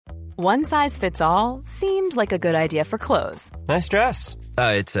One size fits all seemed like a good idea for clothes. Nice dress.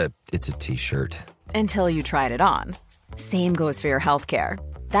 It's a t-shirt. Until you tried it on. Same goes for your healthcare.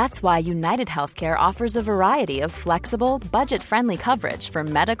 That's why United Healthcare offers a variety of flexible, budget-friendly coverage for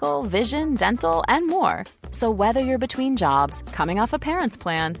medical, vision, dental, and more. So whether you're between jobs, coming off a parent's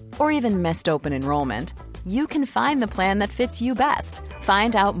plan, or even missed open enrollment, you can find the plan that fits you best.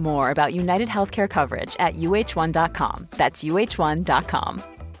 Find out more about United Healthcare coverage at uh1.com. That's uh1.com.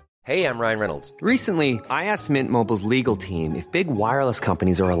 Hey, I'm Ryan Reynolds. Recently, I asked Mint Mobile's legal team if big wireless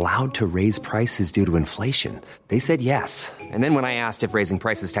companies are allowed to raise prices due to inflation. They said yes. And then when I asked if raising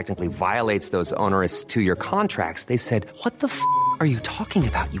prices technically violates those onerous two-year contracts, they said, "What the f*** are you talking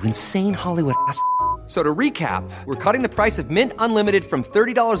about, you insane Hollywood ass?" So to recap, we're cutting the price of Mint Unlimited from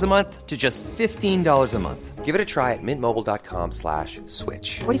 $30 a month to just $15 a month. Give it a try at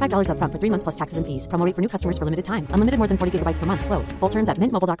mintmobile.com/switch. $45 up front for 3 months plus taxes and fees. Promo rate for new customers for limited time. Unlimited more than 40 gigabytes per month. Slows full terms at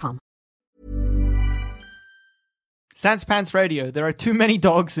mintmobile.com. Sans Pants Radio. There are too many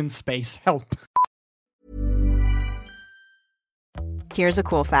dogs in space. Help. Here's a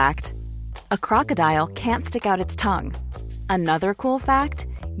cool fact. A crocodile can't stick out its tongue. Another cool fact,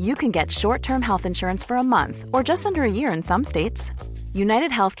 you can get short-term health insurance for a month or just under a year in some states.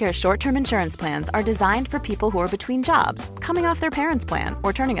 United Healthcare short-term insurance plans are designed for people who are between jobs, coming off their parents' plan,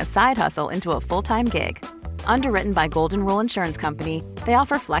 or turning a side hustle into a full-time gig. Underwritten by Golden Rule Insurance Company, they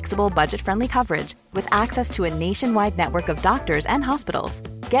offer flexible, budget-friendly coverage with access to a nationwide network of doctors and hospitals.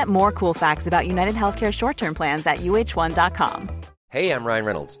 Get more cool facts about United Healthcare short-term plans at uh1.com. Hey, I'm Ryan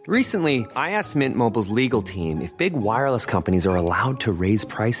Reynolds. Recently, I asked Mint Mobile's legal team if big wireless companies are allowed to raise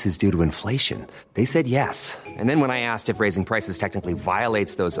prices due to inflation. They said yes. And then when I asked if raising prices technically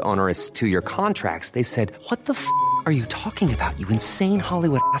violates those onerous two-year contracts, they said, "What the f*** are you talking about, you insane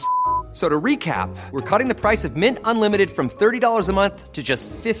Hollywood ass?" So to recap, we're cutting the price of Mint Unlimited from $30 a month to just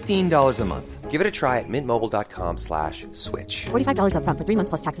 $15 a month. Give it a try at mintmobile.com/switch. $45 up front for 3 months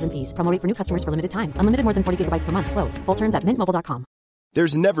plus taxes and fees. Promo rate for new customers for limited time. Unlimited more than 40 gigabytes per month. Slows full terms at mintmobile.com.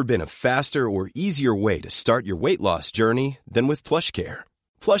 There's never been a faster or easier way to start your weight loss journey than with PlushCare.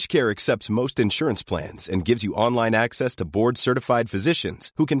 PlushCare accepts most insurance plans and gives you online access to board-certified physicians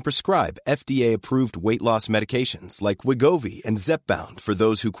who can prescribe FDA-approved weight loss medications like Wegovy and Zepbound for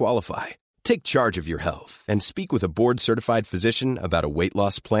those who qualify. Take charge of your health and speak with a board-certified physician about a weight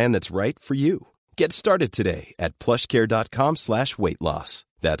loss plan that's right for you. Get started today at plushcare.com/weight loss.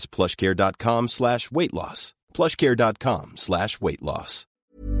 That's plushcare.com/weight loss. plushcare.com/weight loss.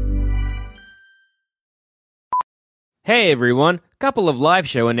 Hey everyone, couple of live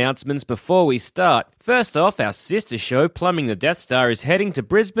show announcements before we start. First off, our sister show, Plumbing the Death Star, is heading to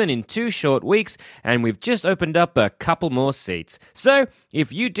Brisbane in 2 short weeks, and we've just opened up a couple more seats. So,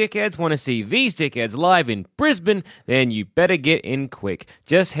 if you dickheads want to see these dickheads live in Brisbane, then you better get in quick.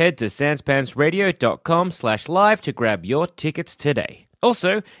 Just head to sanspantsradio.com/live to grab your tickets today.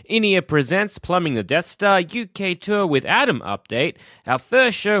 Also, Inia presents Plumbing the Death Star UK Tour with Adam update. Our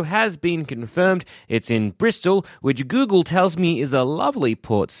first show has been confirmed. It's in Bristol, which Google tells me is a lovely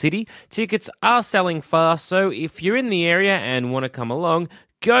port city. Tickets are selling fast, so if you're in the area and want to come along,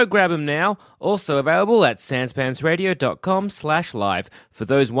 go grab them now. Also available at sanspantsradio.com/live. For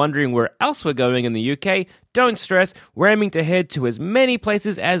those wondering where else we're going in the UK, don't stress, we're aiming to head to as many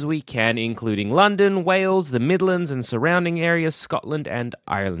places as we can, including London, Wales, the Midlands and surrounding areas, Scotland and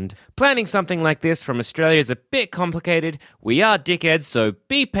Ireland. Planning something like this from Australia is a bit complicated. We are dickheads, so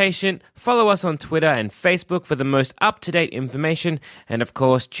be patient. Follow us on Twitter and Facebook for the most up-to-date information. And of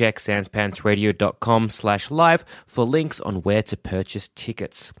course, check sanspantsradio.com/live for links on where to purchase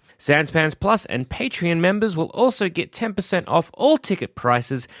tickets. Sanspants Plus and Patreon members will also get 10% off all ticket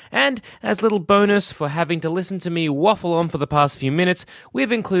prices, and as little bonus for having to listen to me waffle on for the past few minutes,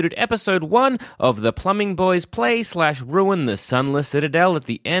 we've included episode 1 of the Plumbing Boys Play/Ruin the Sunless Citadel at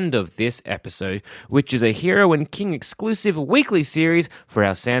the end of this episode, which is a Hero and King exclusive weekly series for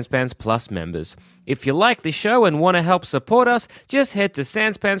our Sanspants Plus members. If you like the show and want to help support us, just head to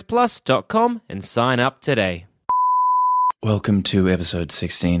sanspantsplus.com and sign up today. Welcome to episode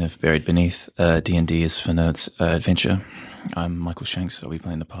 16 of Buried Beneath, D&D is for Nerds adventure. I'm Michael Shanks. I'll be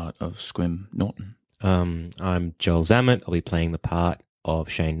playing the part of Squim Norton. I'm Joel Zammett. I'll be playing the part of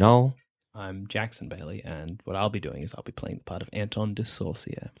Shane Knoll. I'm Jackson Bailey, and what I'll be doing is I'll be playing the part of Anton de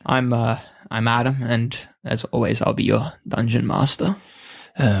Sorcier. I'm Adam, and as always, I'll be your dungeon master.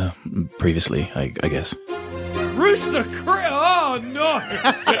 Previously, I guess. Rooster Crib! Oh, Oh, no.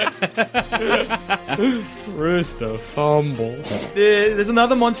 Rooster fumble. There's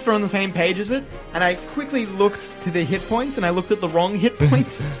another monster on the same page as it, and I quickly looked to the hit points, and I looked at the wrong hit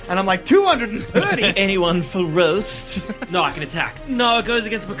points, and I'm like, 230! Anyone for roast? No, I can attack. No, it goes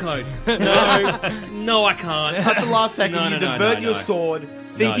against my code. No, I can't. At the last second, No, you no, no, divert no, your no. sword,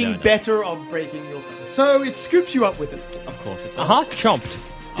 thinking no. better of breaking your code. So it scoops you up with its claws. Of course it does. Chomped.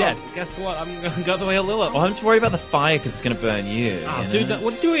 Dead. Oh, guess what? I'm going to go the way of Lilith. Well, I'm just worried about the fire because it's going to burn you. Oh, you dude, know? do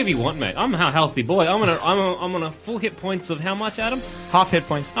whatever you want, mate. I'm a healthy boy. I'm on a full hit points of how much, Adam? Half hit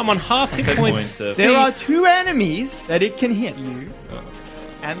points. I'm on half hit points. There are 2 enemies that it can hit you.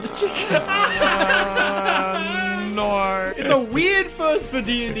 And the chicken. No. It's a weird first for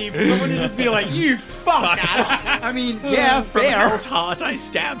D&D for someone to just be like, you fuck, Adam. I mean, yeah, fair. Hell's heart, I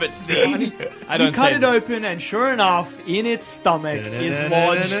stab its knee. I don't You cut say it open, and sure enough, in its stomach is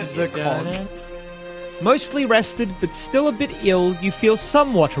lodged the cog. Mostly rested, but still a bit ill, you feel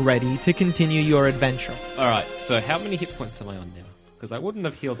somewhat ready to continue your adventure. All right, so how many hit points am I on now? Because I wouldn't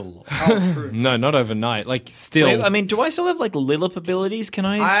have healed a lot. Oh, true. No, not overnight. Like, still. Wait, I mean, do I still have like Lillip abilities? Can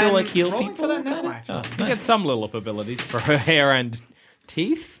I still like heal rolling people? for that now, actually. Oh, you nice. get some Lilip abilities for her hair and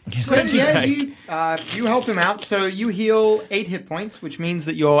teeth. So, yeah, you help him out. So you heal 8 hit points, which means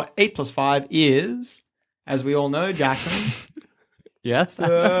that your 8 plus 5 is, as we all know, Jackson. Yes.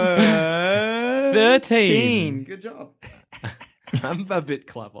 13. Good job. I'm a bit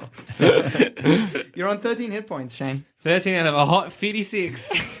clever. You're on 13 hit points, Shane. 13 out of a hot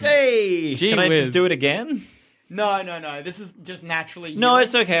 56. Hey! Gee Can I whiz. just do it again? No. This is just naturally. No, healing.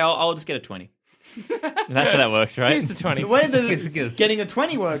 it's okay. I'll just get a 20. That's how that works, right? Here's the 20. The way Guess. that getting a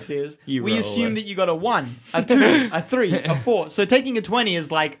 20 works is You we roll assume it. that you got a 1, a 2, a 3, a 4. So taking a 20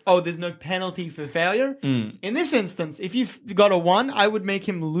 is like, oh, there's no penalty for failure. Mm. In this instance, if you've got a 1, I would make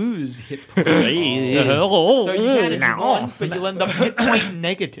him lose hit points. So So you can if you want, but you'll end up hit point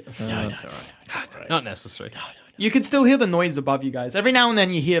negative. No, that's all right. Not necessary. You can still hear the noise above you guys. Every now and then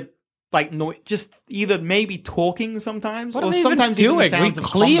you hear like just either maybe talking sometimes, What or are they sometimes even even the doing? We sounds of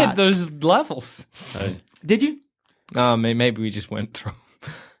cleared combat. those levels. Did you? Maybe we just went through.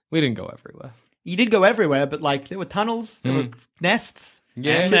 We didn't go everywhere. You did go everywhere, but like there were tunnels, there were nests,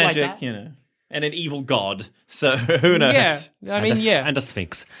 Yeah. and shit like Magic, that. you know. And an evil god. So who knows? Yeah. I mean, yeah. And a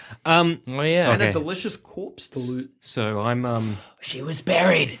sphinx. Oh, yeah. And Okay. a delicious corpse to loot. So I'm She was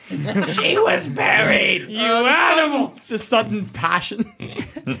buried. She was buried. You animal! The sudden passion.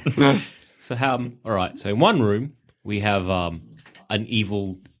 So all right. So in one room we have an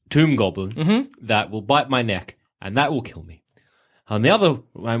evil tomb goblin that will bite my neck and that will kill me. On the other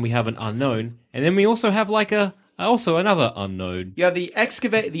one we have an unknown, and then we also have like another unknown. You have the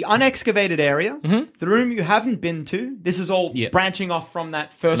unexcavated area, the room you haven't been to. This is all Yep. branching off from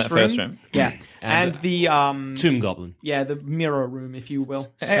that first room. first room. Yeah, and the Tomb goblin. yeah, the mirror room, if you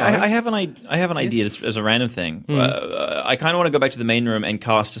will. I have an idea as a random thing. I kind of want to go back to the main room and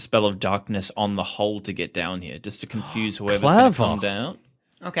cast a spell of darkness on the hole to get down here, just to confuse whoever's going to Clever. come down.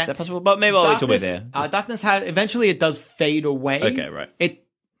 Okay, Is that possible? But maybe I'll wait till we're there. Darkness eventually it does fade away. Okay, right. It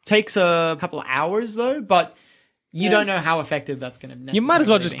takes a couple of hours though, but you don't know how effective that's going to. You might as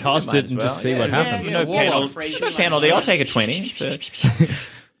well just cast Might it as and just well, see what yeah. happens. Yeah, penalty. warlock. No penalty. I'll take a 20. So.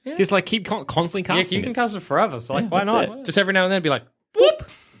 Just like keep constantly Yeah, casting you can it. cast it forever. So like, why that's not? it. Just every now and then be like, whoop.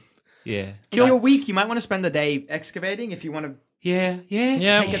 Yeah. If you're weak, you might want to spend the day excavating if you want to Yeah.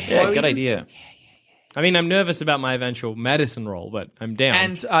 Yeah. take it Yeah, slow. good idea. I mean, I'm nervous about my eventual medicine roll, but I'm down.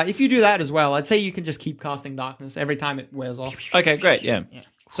 And if you do that as well, I'd say you can just keep casting darkness every time it wears off. Okay, great. Yeah.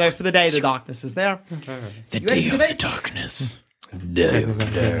 So for the day, the darkness is there. The day of the darkness.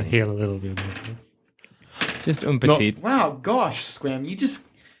 Heal a little bit. just petit. Wow, gosh, Squam, you just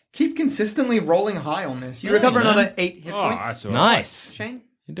keep consistently rolling high on this. You recover another 8 hit points. Nice. Shane,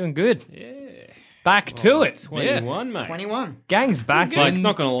 You're doing good. Yeah. Back to it. 21, mate. 21. Gang's back Like, in.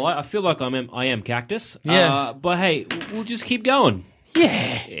 not gonna lie, I feel like I am Cactus. Yeah. But hey, we'll just keep going.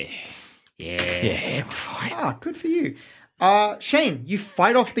 Yeah. Yeah. We're fine. Ah, good for you. Shane, you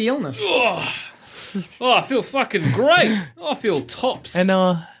fight off the illness. Oh, I feel fucking great. I feel tops. And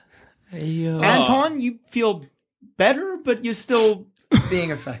Anton, you feel better, but you're still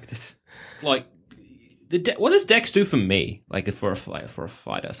being affected. like, what does Dex do for me? Like, for a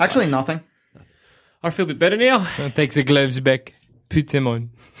fighter? Actually, nothing. I feel a bit better now. takes the gloves back. Put them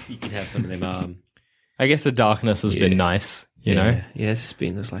on. You can have some of them. I guess the darkness has been nice, you know? Yeah, it's just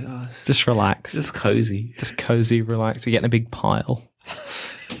been just like, it's Just relax. just cozy. Just cozy, relax. We're getting a big pile.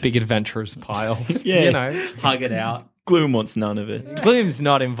 Big adventurous pile. Yeah. You know? Hug it out. Gloom wants none of it. Gloom's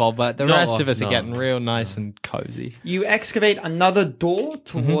not involved, but the No, rest of us no. are getting real nice and cozy. You excavate another door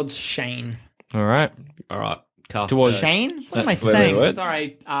towards Shane. All right. All right. cast Towards Shane? What am I wait, saying? what?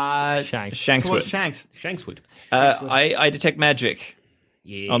 Sorry. Shanks. Towards Shankswood. Shanks. Shankswood. I detect magic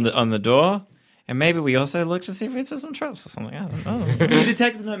Yeah. on the door, and maybe we also look to see if it's some traps or something. I don't know. You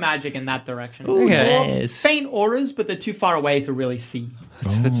detect no magic in that direction. Okay. Or faint auras, but they're too far away to really see.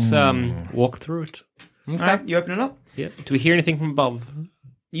 Let's walk through it. All right, you open it up. Yeah. Do we hear anything from above?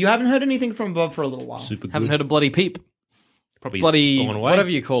 You haven't heard anything from above for a little while. Super good. Haven't heard a bloody peep. Probably Bloody gone away. whatever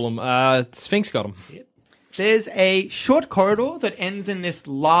you call them. Sphinx got them. There's a short corridor that ends in this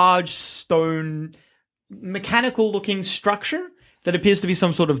large stone, mechanical-looking structure that appears to be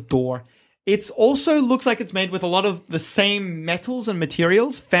some sort of door. It also looks like it's made with a lot of the same metals and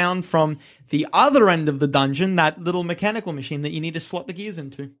materials found from the other end of the dungeon, that little mechanical machine that you need to slot the gears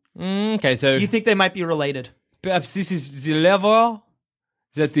into. Okay, so You think they might be related? perhaps this is the lever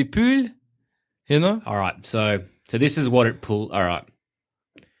that they pull. You know, All right. So this is what it pulled. All right.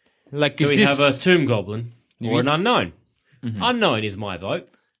 like So if we this have a tomb goblin or an unknown. Unknown is my vote.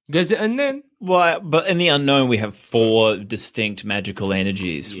 does it, and then Well, but in the unknown, we have 4 distinct magical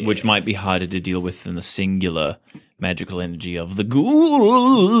energies, which might be harder to deal with than the singular magical energy of the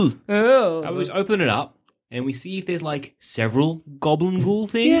ghoul. oh, I was open it up and we see if there's like several goblin ghoul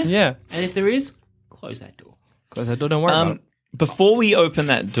things. yeah, And if there is, close that door. because I don't worry about it. Before we open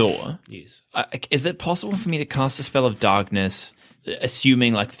that door, Yes. is it possible for me to cast a spell of darkness,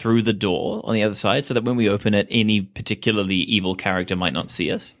 assuming like through the door on the other side, so that when we open it, any particularly evil character might not see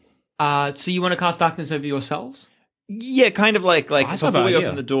us? So you want to cast darkness over yourselves? Yeah, kind of like that's before not we bad, open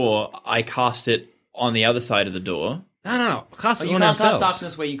yeah. the door, I cast it on the other side of the door. No. Cast Oh, it you on can't cast ourselves.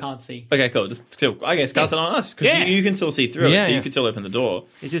 darkness where you can't see. Okay, cool. Just still, I guess cast it on us because Yeah. you can still see through Yeah, it, so yeah. you can still open the door.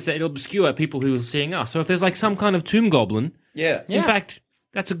 It's just that it'll obscure people who are seeing us. So if there's like some kind of tomb goblin, Yeah. in fact,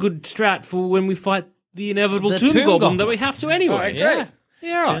 that's a good strat for when we fight the inevitable The tomb tomb goblin goblin. that we have to anyway. Alright, Yeah. great.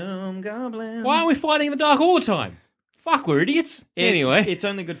 Yeah, right. Tomb goblin. Why aren't we fighting in the dark all the time? Fuck, we're idiots. Anyway. It's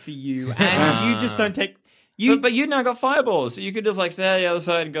only good for you, and you just don't take. You But you now got fireballs, so you could just like stay on the other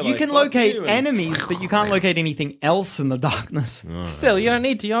side and go. you like, can "Fuck locate you," and- enemies, but you can't locate anything else in the darkness. Still, you don't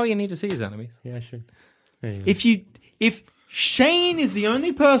need to. All you need to see is enemies. Yeah, sure. If Shane is the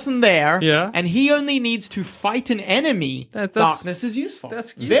only person there, Yeah. and he only needs to fight an enemy, That's- darkness is useful.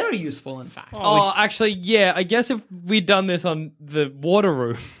 that's useful. very useful, in fact. Oh, actually, yeah. I guess if we'd done this on the water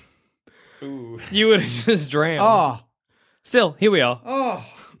room, you would have just drowned. Oh, Still, here we are.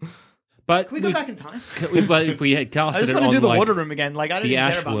 But can we go back in time? But if we had I casted just it want to on do the like, water room again. Like I don't the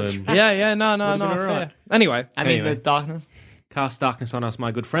even care about this. ashworm, Yeah, no, Would've been fair. alright. Anyway, I mean, Anyway. the darkness. cast darkness on us,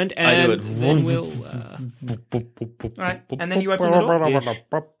 my good friend, I do and it. then we'll. All right, and then you open the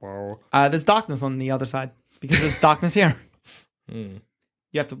door. There's darkness on the other side because there's darkness here. You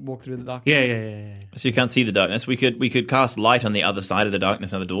have to walk through the darkness. Yeah. So you can't see the darkness. We could cast light on the other side of the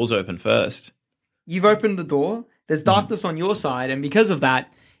darkness, and the door's open first. You've opened the door. There's darkness on your side, and because of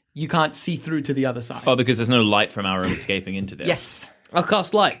that, you can't see through to the other side. Oh, because there's no light from our room escaping into there. Yes. I'll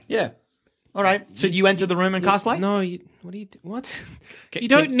cast light. Yeah. All right. So do you enter the room and cast light? No, what do you do? What? You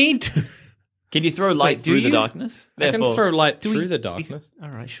don't need to. Can you throw light Wait, do through the you? darkness? I can throw light through the darkness. All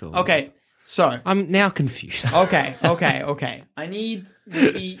right, sure. Okay. So. I'm now confused. Okay. I need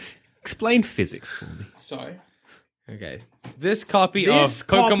the. Explain physics for me. So. Okay, this copy This of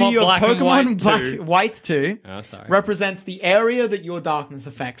Pokemon copy of Black and Pokemon White 2 White 2 Oh, sorry. represents the area that your darkness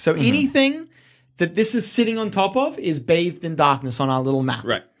affects. So anything that this is sitting on top of is bathed in darkness on our little map.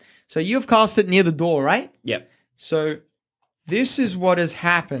 Right. So you've cast it near the door, right? Yep. So this is what is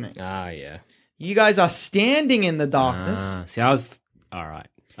happening. yeah. You guys are standing in the darkness. See, I was all right.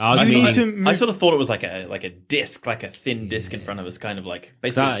 I was You meaning, need to move- I sort of thought it was like a disc, like a thin disc in front of us, kind of like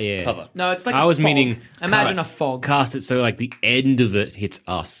basically yeah. cover. No, it's like I a was fog. meaning Imagine a fog. Cast it so like the end of it hits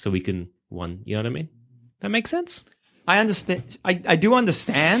us, so we can one. You know what I mean? That makes sense. I understand. I do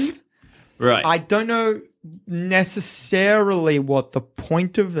understand. Right. I don't know necessarily what the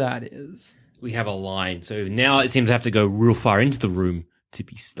point of that is. We have a line, so now it seems to have to go real far into the room to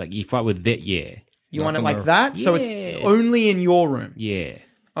be like you fight with that. Yeah, You want it like that? So it's only in your room. yeah.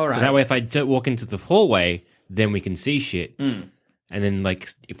 All right. So that way, if I don't walk into the hallway, then we can see shit. And then, like,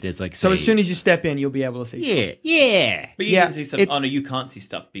 if there's like, So say- as soon as you step in, you'll be able to see. yeah. But you Yeah, can see stuff. it- Oh no, you can't see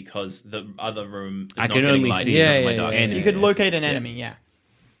stuff because the other room is I not can getting only light see- because Yeah, of my yeah, dark yeah, energy. You could locate an enemy, yeah.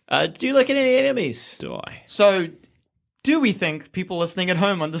 Do you look at any enemies? Do I? So, do we think people listening at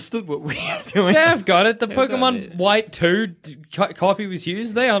home understood what we were doing? Yeah, I've got it. The got Pokemon it. White 2 copy was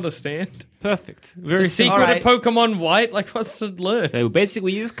used. They understand. Perfect. It's Very a secret Alright. of Pokemon White. Like, what's to learn? So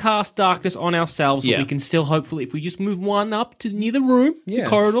basically, we just cast darkness on ourselves, Yeah. but we can still hopefully, if we just move one up to near the room, Yeah. the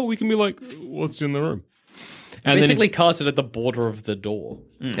corridor, we can be like, what's in the room? And Basically then cast it at the border of the door.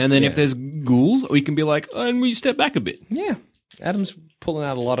 and then if there's ghouls, we can be like, and we step back a bit. Yeah. Adam's pulling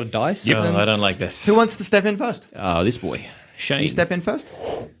out a lot of dice. No, I don't like this. Who wants to step in first? Oh, this boy. Shane. You step in first.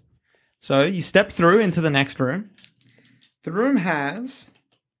 So you step through into the next room. The room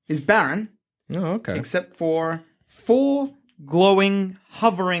is barren, Oh, okay. except for 4 glowing,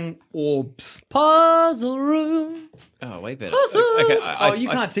 hovering orbs. Puzzle room. Oh, way better. Okay, You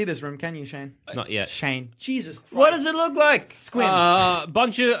can't see this room, can you, Shane? Not yet. Shane. Jesus Christ. What does it look like? Squim.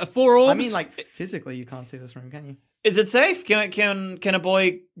 Bunch of 4 orbs. I mean, like, physically, you can't see this room, can you? Is it safe? Can a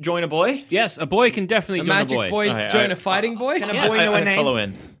boy join a boy? Yes, a boy can definitely A join magic a boy. boy Okay, join a fighting boy? Can a Yes, boy know a I name? follow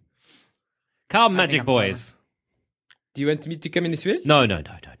in. Calm magic I'm boys. Do you want me to come in this way? No.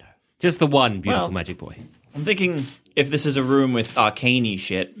 Just the one beautiful Well- magic boy. I'm thinking if this is a room with arcane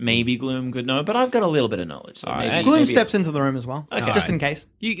shit, maybe Gloom could know, but I've got a little bit of knowledge. So maybe, Gloom maybe- steps into the room as well, Okay. just in case.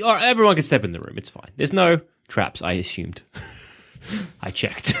 Everyone can step in the room. It's fine. There's no traps, I assumed. I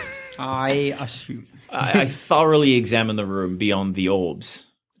checked. I assume. I thoroughly examine the room beyond the orbs.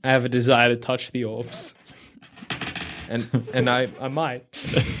 I have a desire to touch the orbs. And I might.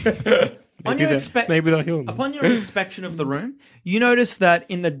 On your Maybe they'll heal me. Upon your inspection of the room, you notice that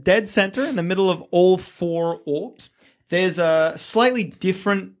in the dead center, in the middle of all 4 orbs, there's a slightly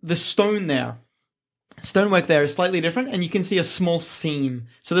different. The stone there, stonework there is slightly different, and you can see a small seam.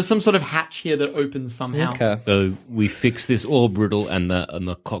 So there's some sort of hatch here that opens somehow. So we fix this orb riddle and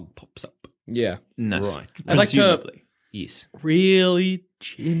the cog pops up. Yeah. Nice. Right. I'd like to Presumably. Yes. really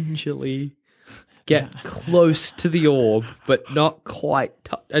gingerly get close to the orb, but not quite.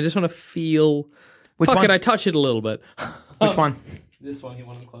 I just want to feel. Which Fuck one? it, I touch it a little bit. Which one? This one, you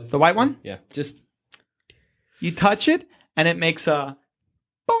want him close. The white one? Yeah, just. You touch it, and it makes a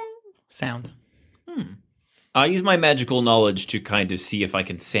bong sound. I use my magical knowledge to kind of see if I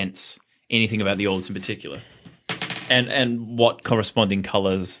can sense anything about the orbs in particular. And what corresponding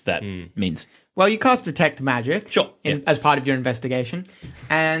colors that means. Well, you cast Detect Magic Sure, yeah. as part of your investigation,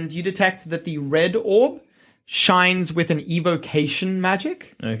 and you detect that the red orb shines with an evocation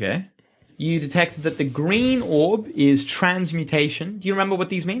magic. Okay. You detect that the green orb is transmutation. Do you remember what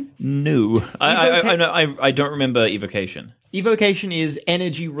these mean? No. I don't remember evocation. Evocation is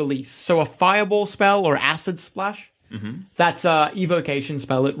energy release. So a fireball spell or acid splash, that's a evocation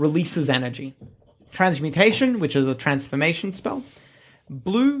spell. It releases energy. Transmutation, which is a transformation spell. The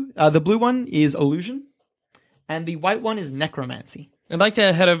blue one is illusion, and the white one is necromancy. I'd like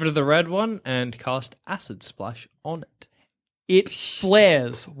to head over to the red one and cast Acid Splash on it. It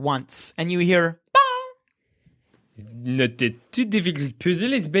flares once, and you hear Not a too difficult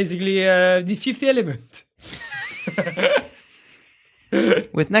puzzle. It's basically the fifth element.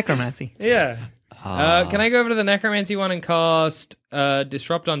 with necromancy. Yeah. Can I go over to the necromancy one and cast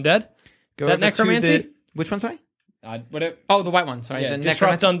Disrupt Undead? Go Is that over to necromancy? which one, sorry? Whatever. Oh, the white one, sorry. Yeah, the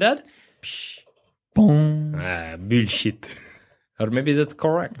Disrupt necromancy. Undead? Boom. Bullshit. Or maybe that's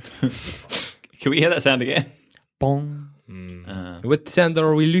correct. Can we hear that sound again? Boom. What sound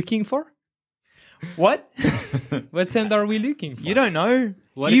are we looking for? What? What sound are we looking for? You don't know.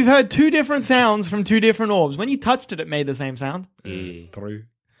 What You've heard 2 different sounds from 2 different orbs. When you touched it, it made the same sound. True.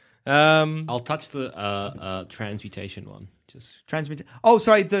 I'll touch the transmutation one. Just Transmit. Oh,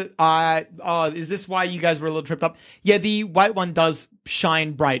 sorry. Is this why you guys were a little tripped up? Yeah, the white one does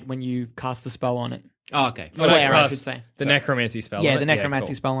shine bright when you cast the spell on it. oh, okay. When I Flare, I should cast say. the necromancy spell. Yeah, on the it? necromancy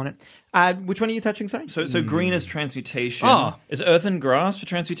cool. spell on it. Which one are you touching? Sorry. So green is transmutation. Ah. Is Earthen Grasp for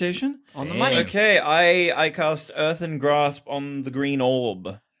transmutation? On the money. Okay, I cast Earthen Grasp on the green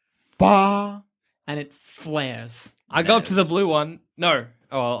orb. Bah, and it flares. I go up to the blue one. No.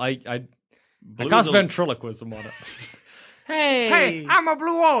 Oh, well, I cast is a- ventriloquism on it. Hey! I'm a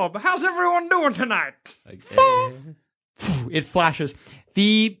blue orb. How's everyone doing tonight? It flashes.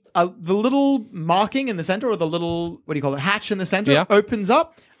 The little marking in the center, or the little, what do you call it, hatch in the center, Yeah. opens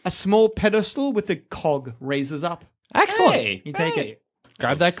up. A small pedestal with a cog raises up. Excellent. Hey, You take it.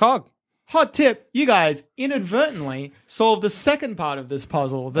 Grab that cog. Hot tip, you guys inadvertently solved the second part of this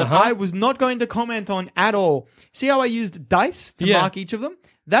puzzle that Uh-huh. I was not going to comment on at all. See how I used dice to Yeah. mark each of them?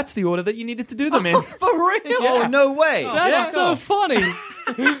 That's the order that you needed to do them in. For real? Oh, no way. That's so funny.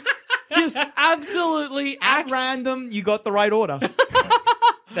 Just absolutely At random, you got the right order.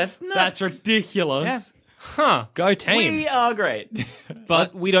 That's nuts. That's ridiculous. Yeah. Huh. Go team. We are great.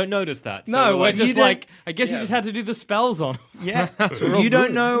 But we don't notice that. So No, we're like, just you don't- like, I guess you just had to do the spells on. Yeah. You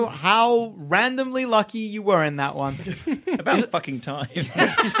don't know how randomly lucky you were in that one. About fucking time.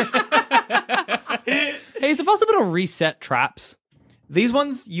 Hey, is it possible to reset traps? These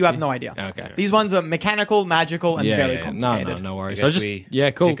ones, you have no idea. Okay. These ones are mechanical, magical, and very complicated. No I worries. guess I just, we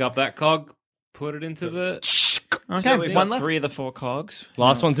yeah, cool. pick up that cog, put it into the... Okay, So we've one got left. 3 of the 4 cogs.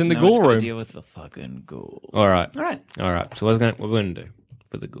 Last one's in the Now it's ghoul gotta room. Deal with the fucking ghoul. All right. All right. So what we're going to do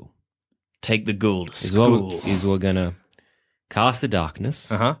for the ghoul Take the ghoul to is school. we're going to cast the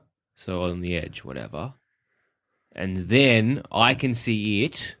darkness. Uh-huh. So on the edge, whatever. And then I can see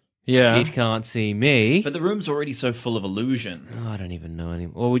it. Yeah. It can't see me. But the room's already so full of illusion. Oh, I don't even know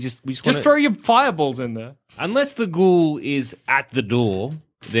anymore. Or we just Just wanna, throw your fireballs in there. unless the ghoul is at the door,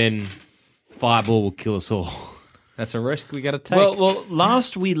 then fireball will kill us all. That's a risk we got to take. Well,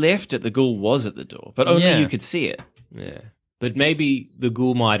 last we left it, the ghoul was at the door, but only Yeah. you could see it. Yeah, but maybe the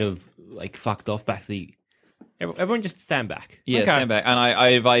ghoul might have fucked off back to the. Everyone just stand back. Yeah, Okay. stand back. And I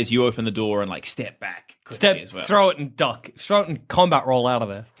advise you open the door and step back. quickly as well. throw it and duck. Throw it and combat roll out of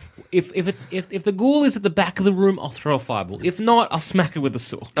there. If the ghoul is at the back of the room, I'll throw a fireball. If not, I'll smack it with a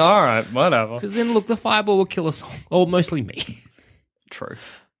sword. All right, whatever. Because then, look, the fireball will kill us all, or mostly me. True.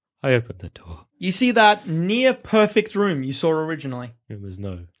 I opened the door. You see that near perfect room you saw originally. There was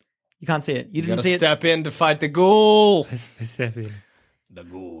no. You can't see it. You You didn't gotta see it. step in to fight the ghoul. I step in. The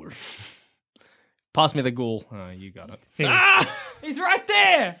ghoul. Pass me the ghoul. Oh, you got it. Ah! He's right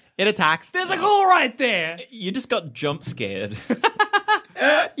there. It attacks. There's a ghoul right there. You just got jump scared.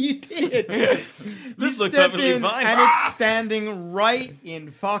 You did. This You looked step perfectly in fine. and it's standing right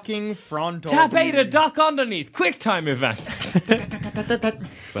in fucking front of Tap A you. to duck underneath. Quick time events.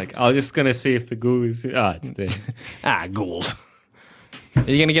 It's like, I'm just going to see if the ghoul is. Ah, it's there. Ghouls. Are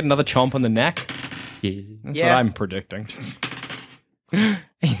you going to get another chomp on the neck? Yeah. That's Yes. what I'm predicting.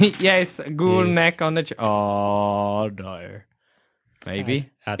 Yes, ghoul Yes. neck on the... Oh, no. Maybe.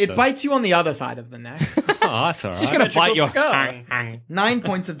 It bites you on the other side of the neck. Oh, that's all right. She's going to bite your... skull. 9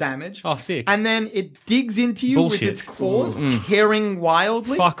 points of damage. Oh, sick. And then it digs into you Bullshit. with its claws, tearing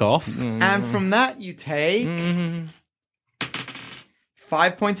wildly. Fuck off. And from that, you take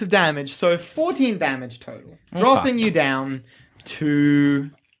 5 points of damage. So 14 damage total. Dropping you down to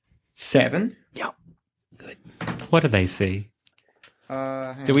 7. What do they see?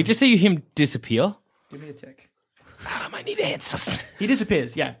 Hang Did we on. just see him disappear? Give me a tick. Adam, I need answers. He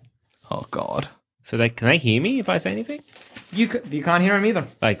disappears, yeah. Oh, God. So can they hear me if I say anything? You can't hear him either.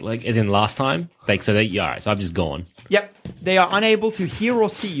 Like as in last time? Yeah, all right, so I've just gone. Yep. They are unable to hear or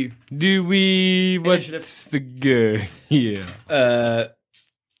see you. Do we... Initiative. What's the go? Yeah.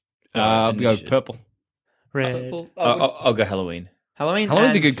 Go Initiative. purple. Red. I'll go Halloween. Halloween.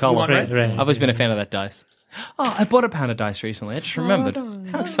 Halloween's a and good colour. you want red? Red. I've always been a fan of that dice. Oh, I bought a pound of dice recently. I just remembered.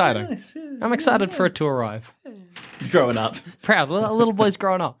 How exciting. Nice, yeah. I'm excited for it to arrive. Growing up. Proud. A little boy's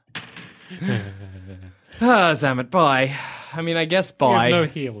growing up. Zamet, bye. I mean, I guess We have bye. no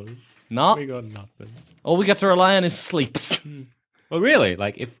healers. No. We got nothing. All we got to rely on is sleeps. Well, really,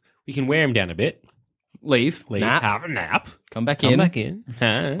 if we can wear him down a bit, Leave. Nap. have a nap, Come back come in. back in,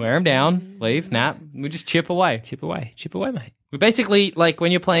 Wear him down. Leave. Nap. We just chip away. chip away, mate. We basically,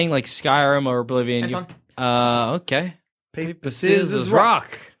 when you're playing Skyrim or Oblivion, you... okay. Paper, Scissors,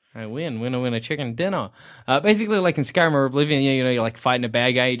 rock. I win. Winner, chicken dinner. Basically, in Skyrim or Oblivion, you're fighting a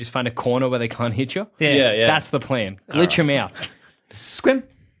bad guy. You just find a corner where they can't hit you. Yeah. That's the plan. Glitch him out. Squim,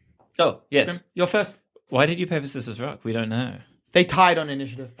 Oh, yes. you're first. Why did you paper, scissors, rock? We don't know. They tied on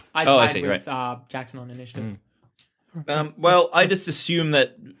initiative. I Oh, I tied see, with Jackson on initiative. Well, I just assume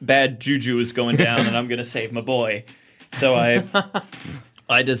that bad juju is going down and I'm going to save my boy. So I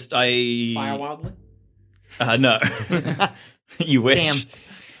Fire wildly. No. You wish.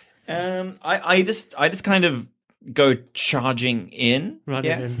 Damn. I just kind of go charging in. Run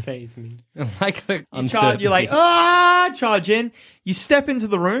Yeah. in and save me. The You're like, charge in. You step into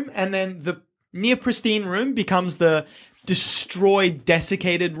the room, and then the near pristine room becomes the destroyed,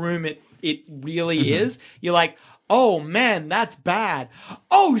 desiccated room it really is. You're like, oh man, that's bad.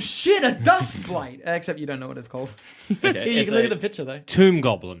 Oh shit, a dust blight. Except you don't know what it's called. Okay, You can look at the picture though. Tomb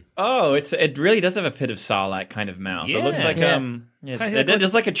Goblin. Oh, it really does have a pit of Sarlacc kind of mouth. It looks like Yeah.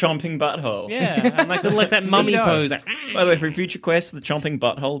 it's like a chomping butthole. Yeah, and like that mummy know. pose. By the way, for future quest, the chomping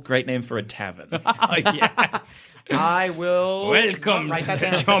butthole, great name for a tavern. Oh, yes. I will Welcome write to that the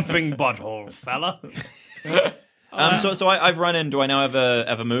down. chomping butthole, fella. So I've run in. Do I now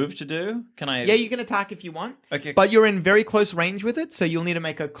have a move to do? Can I? Yeah, you can attack if you want. Okay. But you're in very close range with it, so you'll need to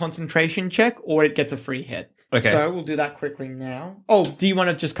make a concentration check or it gets a free hit. Okay. So we'll do that quickly now. Oh, do you want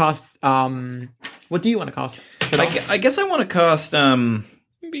to just cast what do you want to cast? I guess I want to cast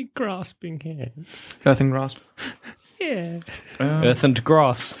Be grasping hand. Earth and Grasp. Yeah. Earth and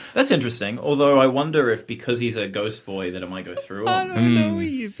grass. That's interesting. Although I wonder if because he's a ghost boy that it might go through.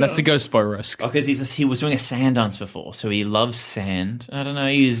 That's the ghost boy risk. Oh, because he was doing a sand dance before, so he loves sand. I don't know.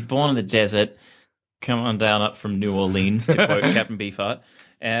 He was born in the desert. Come on down up from New Orleans to quote Captain Beefheart.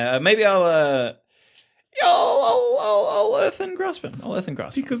 Maybe I'll earthen grasp him. I'll earthen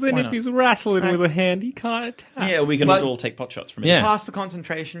grasp him. Because then Why if not? he's wrestling with a hand, he can't attack. Yeah, we can But- just all take pot shots from it. Yeah. Pass the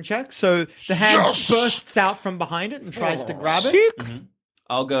concentration check. So the hand bursts out from behind it and tries to grab it.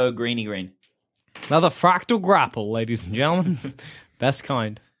 I'll go greeny green. Another fractal grapple, ladies and gentlemen. Best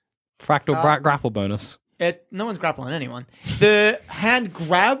kind. Fractal grapple bonus. No one's grappling anyone. The hand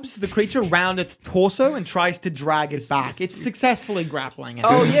grabs the creature round its torso and tries to drag it back. It's successfully grappling it.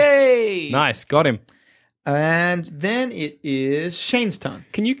 Oh, yay! Nice, got him. And then it is Shane's turn.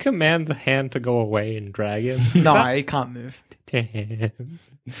 Can you command the hand to go away and drag him? No, it can't move. Damn.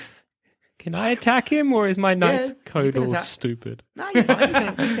 Can I attack him, or is my knight's you code can all attack. stupid? No, you're fine. You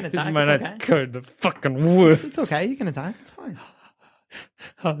can Is attack. my knight's It's okay. code the fucking worst? It's okay. You can attack. It's fine.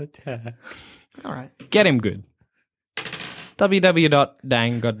 I'll attack. All right. Get him good.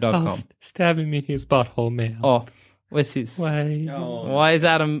 www.danggod.com. I'll stab him in his butthole, man. Oh, what's his? Why? Why is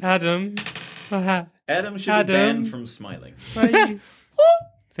Adam? Adam. Adam should Adam. be banned from smiling. Why?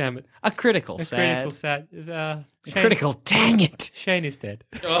 Damn it. A critical A sad. critical sad. Shane, Critical, dang it. Shane is dead.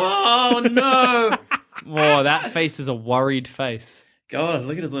 Oh, no! Whoa, that face is a worried face. God,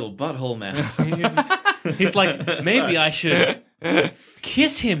 look at his little butthole mouth. He's like, maybe I should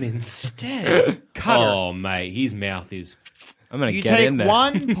kiss him instead. Oh, mate, his mouth is... I'm going to You get take in there.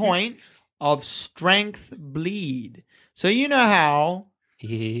 1 point of strength bleed. So you know how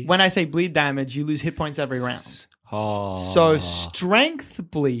when I say bleed damage, you lose hit points every round. Oh. So strength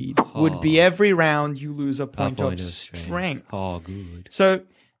bleed would be every round you lose a point, of strength. Oh, good. So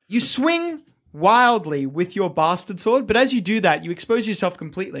you swing wildly with your bastard sword, but as you do that, you expose yourself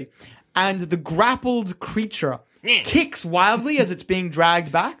completely. And the grappled creature kicks wildly as it's being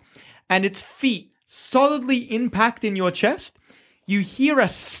dragged back, and its feet solidly impact in your chest. You hear a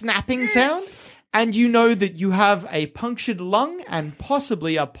snapping sound, and you know that you have a punctured lung and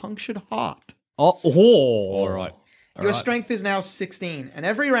possibly a punctured heart. Oh, all right. Your strength is now 16, and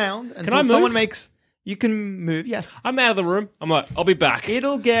every round until I move? someone makes... You can move, yes. I'm out of the room. I'm like, I'll be back.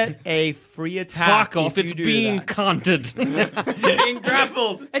 It'll get a free attack. Fuck off. if It's you do being that. cunted. Being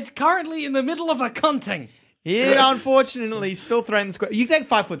grappled. It's currently in the middle of a cunting. It unfortunately still threatens... You take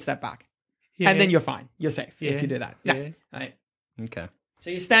 5-foot step back, and then you're fine. You're safe if you do that. Yeah. Yeah. Right. Okay. So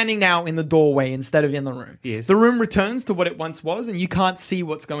you're standing now in the doorway instead of in the room. Yes. The room returns to what it once was, and you can't see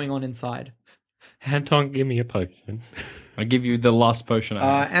what's going on inside. Anton, give me a potion. I'll give you the last potion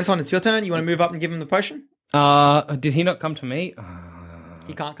I have. Anton, it's your turn. You want to move up and give him the potion? Did he not come to me?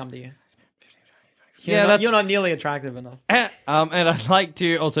 He can't come to you. Yeah, You're not nearly attractive enough. And I'd like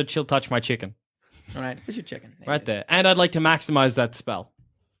to also chill touch my chicken. All right. Where's your chicken? There Right it is. there. And I'd like to maximize that spell.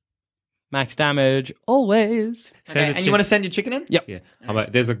 Max damage, always. Okay, and you want to send your chicken in? Yep. Yeah. I'm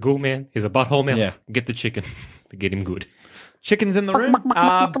like, there's a ghoul man. He's a butthole mouth. Yeah. Get the chicken to get him good. Chicken's in the room.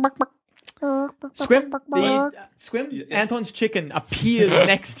 Squim, Anton's chicken appears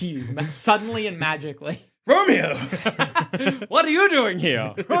next to you suddenly and magically. Romeo! What are you doing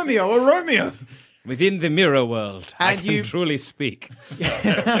here? Romeo. Within the mirror world, I And can you- truly speak.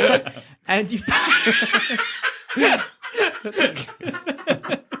 And you...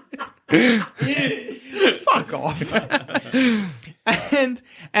 Fuck off. And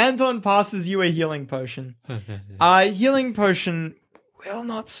Anton passes you a healing potion. Healing potion will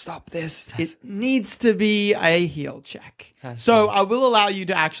not stop this. It needs to be a heal check. So I will allow you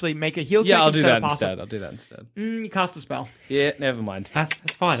to actually make a heal check. Yeah, I'll do instead that of pass instead. it. I'll do that instead. You cast a spell. Yeah, never mind. That's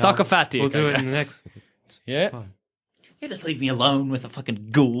fine. Suck a fat dick, We'll do I it in the guess. next. Yeah. Fine. You just leave me alone with a fucking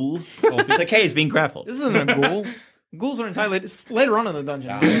ghoul. It's okay, he's being grappled. This isn't a ghoul. Ghouls are entirely... It's later on in the dungeon.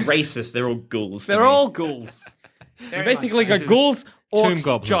 Racist, they're all ghouls. to They're me. all ghouls. Very Basically much. got ghouls, Tomb orcs,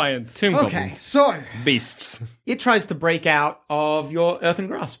 goblin. giants, Tomb Okay, goblins. so beasts. it tries to break out of your earthen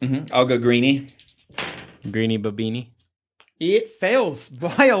grasp. I'll go greeny. Greeny babini. It fails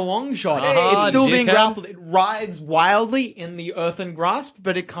by a long shot. Ah, It's still being dickhead. grappled. It writhes wildly in the earthen grasp,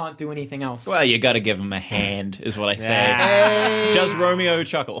 but it can't do anything else. Well, you gotta give him a hand, is what I say. Hey, Does Romeo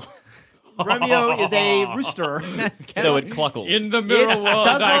chuckle? Romeo is a rooster. So it cluckles. In the mirror It world,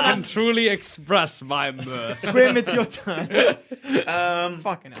 does I not- can truly express my mirth. Squim, it's your turn.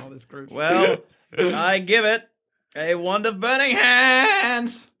 Fucking hell, this group. Well, I give it a wand of burning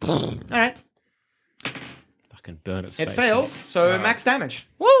hands. All right. Fucking burn its It face. fails, so max damage.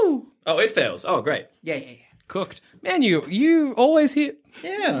 Woo! Oh, it fails. Oh, great. Yeah. Cooked. Man, you always hit.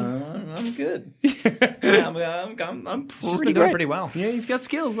 Yeah, I'm good. I'm She's been pretty doing great. pretty well. Yeah, he's got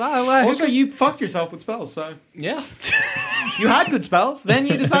skills. Also, you fucked yourself with spells, so yeah. you had good spells. Then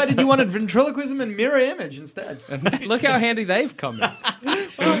you decided you wanted ventriloquism and mirror image instead. Look how handy they've come in.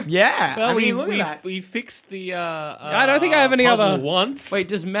 Yeah. Well, I mean, look at that. we fixed the. I don't think I have any puzzle other. once. Wait,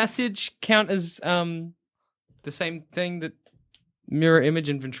 does message count as the same thing that mirror image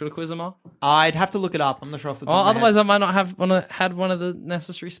and ventriloquism are? I'd have to look it up. I'm not sure off the top Well, of my otherwise, head. I might not have had one of the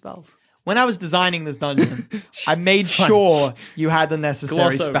necessary spells. When I was designing this dungeon, I made sure you had the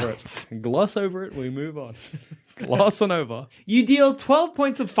necessary spells. Gloss over it. We move on. Gloss on over. You deal 12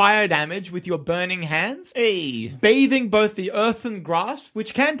 points of fire damage with your burning hands, Hey. bathing both the earthen grasp,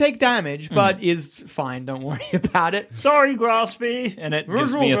 which can take damage, but is fine. Don't worry about it. Sorry, Graspy. And it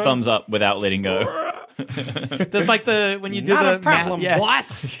gives me a thumbs up without letting go. There's like when you do Not the a problem, mouth,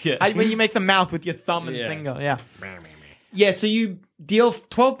 boss. when you make the mouth with your thumb and Yeah. finger, yeah. Yeah, so you deal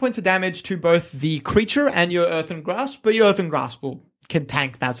 12 points of damage to both the creature and your earthen grasp, but your earthen grasp can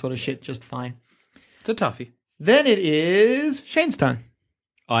tank that sort of shit just fine. It's a toughie. Then it is Shane's turn.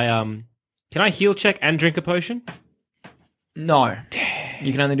 Can I heal check and drink a potion? No.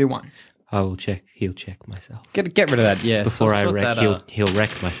 You can only do one. I will heal check myself Get rid of that. Yeah. before I sort wreck. that out. He'll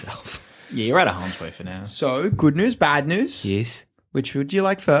wreck myself. Yeah, you're out of harm's way for now. So, good news, bad news. Yes. Which would you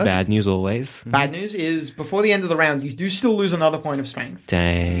like first? Bad news always. Bad news is before the end of the round, you do still lose another point of strength.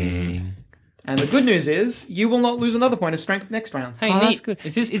 Dang. And the good news is you will not lose another point of strength next round. Hey, that's neat. good.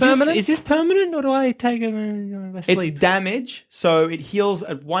 Is this permanent? Is this permanent, or do I take it when I sleep? It's damage, so it heals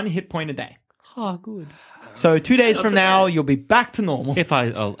at 1 hit point a day. Oh, good. So 2 days from now, you'll be back to normal. If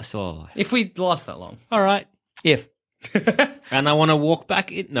I still alive. If we last that long. All right. If. And I want to walk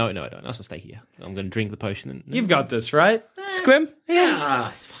back in. No, I don't. I just want to stay here. I'm going to drink the potion. And You've got this, right? Squim?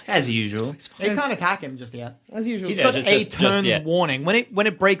 yeah, As usual. They can't attack him just yet. As usual. He's Yeah, got just- a turn's yeah. warning. When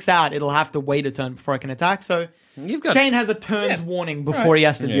it breaks out, it'll have to wait a turn before it can attack. So You've got Shane has a turn's warning before he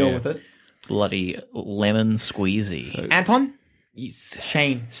has to deal yeah. with it. Bloody lemon squeezy. Anton?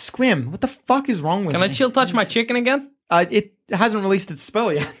 Shane. Squim. What the fuck is wrong with Can I me? chill touch my chicken again? It hasn't released its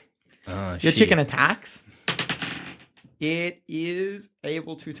spell yet. Oh, Your chicken attacks. It is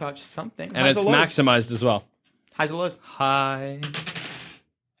able to touch something. And it's maximized as well. Highs or lows? Hi.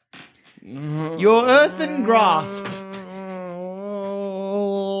 Your earthen grasp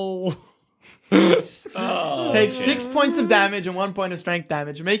takes 6 points of damage and 1 point of strength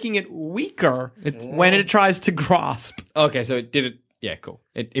damage, making it weaker when it tries to grasp. Okay, so it did it. Yeah, cool.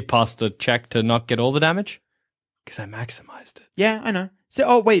 It passed a check to not get all the damage? Because I maximized it. Yeah, I know.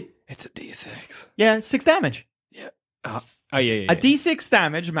 So, wait. It's a d6. Yeah, 6 damage. Yeah. Oh, yeah. A d6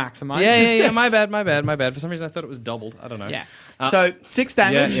 damage maximized. Yeah, is yeah. 6. My bad. For some reason, I thought it was doubled. I don't know. Yeah. So 6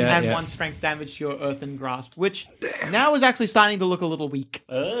 damage yeah, and yeah. 1 strength damage to your earthen grasp, which now is actually starting to look a little weak.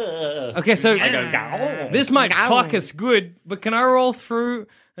 Okay, so this might fuck us good, but can I roll through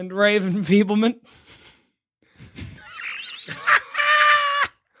and rave enfeeblement?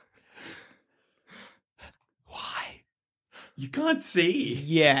 You can't see.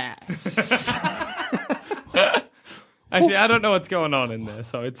 Yes. Actually, I don't know what's going on in there,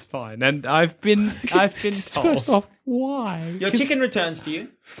 so it's fine. And I've been told. First off, why? Your chicken returns to you.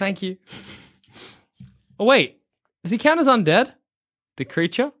 Thank you. Oh wait, does he count as undead? The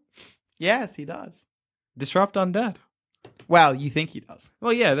creature? Yes, he does. Disrupt undead. Well, you think he does.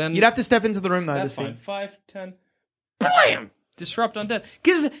 Well, yeah, then You'd have to step into the room though that's to see. fine. 5, 10. Bam! Disrupt undead.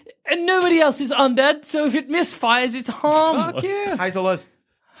 Because nobody else is undead, so if it misfires, it's harmless. Fuck yeah. Highs or lows?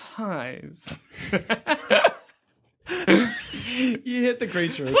 Highs. You hit the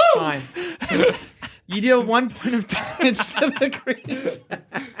creature. It's fine. You deal 1 point of damage to the creature.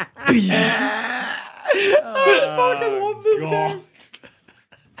 I fucking love this game.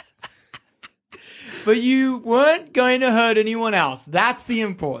 But you weren't going to hurt anyone else. That's the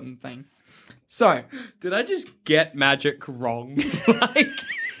important thing. So, Did I just get magic wrong?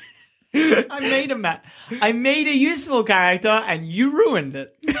 I made a useful character and you ruined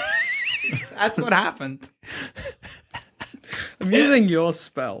it. That's what happened. I'm using your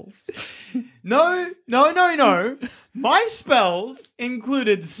spells. No. My spells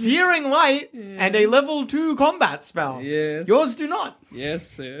included Searing Light and a level 2 combat spell. Yes. Yours do not. Yes,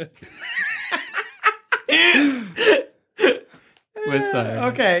 sir. What's that?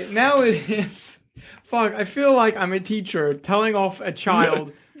 Okay, now it is. Fuck, I feel like I'm a teacher telling off a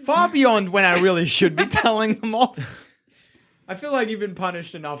child far beyond when I really should be telling them off. I feel like you've been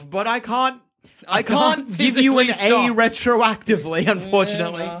punished enough, but I can't give you an physically A retroactively,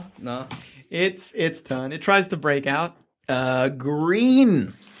 unfortunately. No. It's turn. It tries to break out.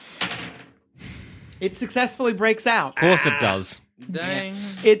 Green. It successfully breaks out. Of course it does. Dang.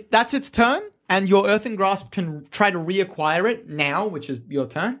 That's its turn, and your Earthen Grasp can try to reacquire it now, which is your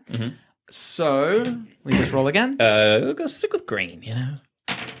turn. Mm-hmm. So we just roll again. Go stick with green, you know.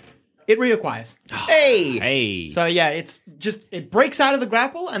 It reacquires. Hey! Hey. So yeah, it breaks out of the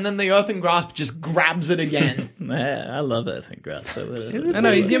grapple, and then the Earthen Grasp just grabs it again. I love Earthen Grasp. I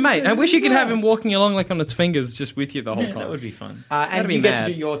know, he's your mate. I wish you could have him walking along like on its fingers just with you the whole time. That would be fun. And be you get mad.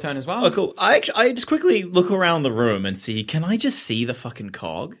 to do your turn as well. Oh, cool. I just quickly look around the room and see, can I just see the fucking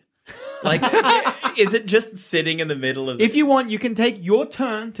cog? Like, is it just sitting in the middle of If you want, you can take your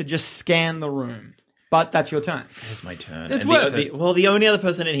turn to just scan the room. But that's your turn. It's my turn. It's And worth the, it. Well, the only other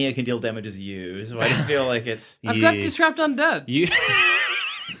person in here can deal damage is you, so I just feel like it's... I've got Disrupt Undead. You.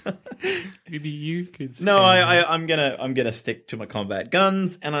 Maybe you could. No, I'm gonna stick to my combat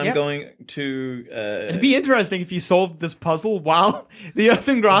guns, and I'm Yep. going to. It'd be interesting if you solved this puzzle while the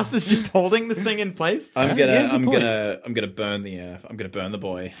Earthen Grasp is just holding this thing in place. I'm yeah, good point. gonna burn the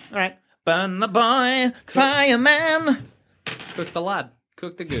boy. All right. Burn the boy, fireman. Cook the lad.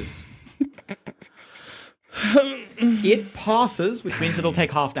 Cook the goose. It passes, which means it'll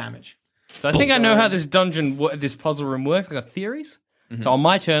take half damage. So I think I know how this this puzzle room works. I got theories. So on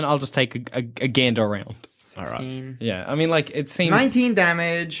my turn, I'll just take a gander round. All right. Yeah, I mean, like, it seems... 19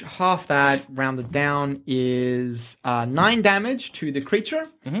 damage, half that rounded down is 9 damage to the creature,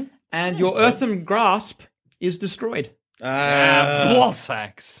 and your Earthen Grasp is destroyed. ball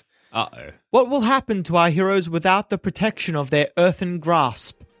sacks. Uh-oh. What will happen to our heroes without the protection of their Earthen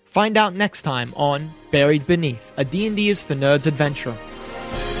Grasp? Find out next time on Buried Beneath, a D&D is for Nerds adventure.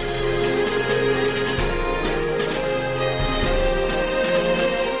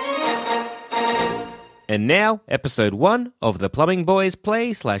 And now, episode 1 of the Plumbing Boys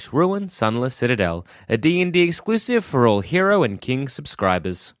Play/Ruin Sunless Citadel, a D&D exclusive for all Hero and King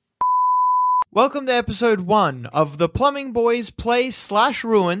subscribers. Welcome to episode 1 of the Plumbing Boys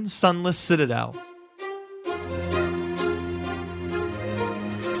Play/Ruin Sunless Citadel.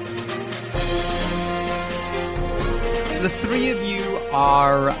 The three of you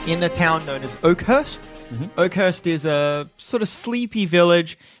are in a town known as Oakhurst. Oakhurst is a sort of sleepy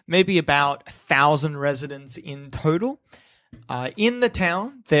village, maybe about 1,000 residents in total. In the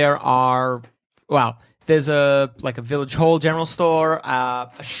town, there's a village hall, general store,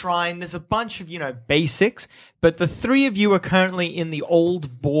 a shrine. There's a bunch of, basics. But the three of you are currently in the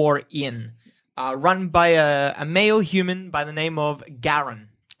Old Boar Inn, run by a male human by the name of Garen.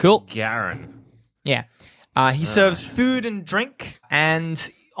 Cool. Garen. Yeah. He serves food and drink, and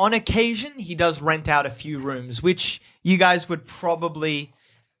on occasion, he does rent out a few rooms, which you guys would probably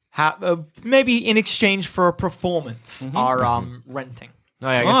have, maybe in exchange for a performance, are renting. Oh,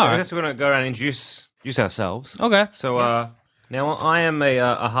 yeah, I guess we're going to go around and introduce ourselves. Okay. So, now I am a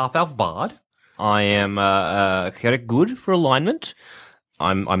half-elf bard. I am chaotic good for alignment.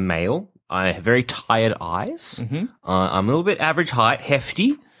 I'm male. I have very tired eyes. I'm a little bit average height,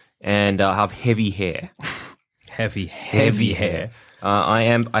 hefty, and I have heavy hair. Heavy hair.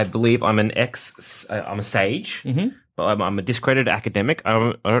 I believe I'm I'm a sage, but I'm a discredited academic.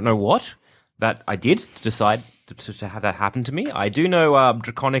 I don't know what that I did to decide to have that happen to me. I do know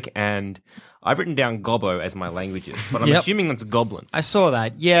Draconic, and I've written down Gobbo as my languages, but I'm assuming that's Goblin. I saw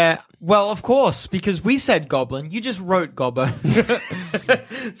that. Yeah. Well, of course, because we said Goblin. You just wrote Gobbo.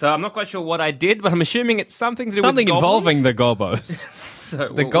 So I'm not quite sure what I did, but I'm assuming it's something to do Something with involving the Gobbos. So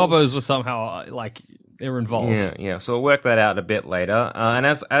The Gobbos were somehow, they were involved. Yeah. So we'll work that out a bit later. And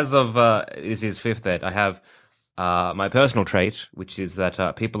as of this is 5th ed, I have my personal trait, which is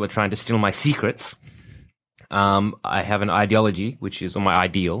that people are trying to steal my secrets. I have an ideology, or my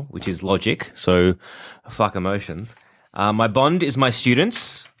ideal, which is logic. So fuck emotions. My bond is my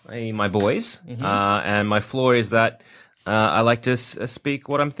students, my boys, and my flaw is that I like to speak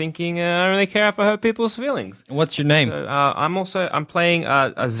what I'm thinking. And I don't really care if I hurt people's feelings. What's your name? So, I'm playing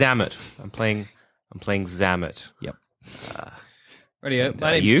a Zamet. I'm playing Zamet. Yep. Radio.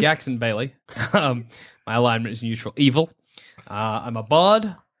 My name's you? Jackson Bailey. My alignment is neutral evil. I'm a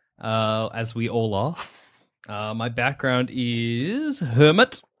bard, as we all are. My background is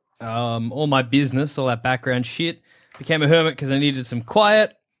hermit. All my business, all that background shit. Became a hermit because I needed some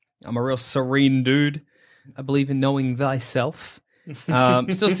quiet. I'm a real serene dude. I believe in knowing thyself.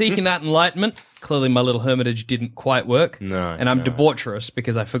 Still seeking that enlightenment. Clearly my little hermitage didn't quite work. And I'm debaucherous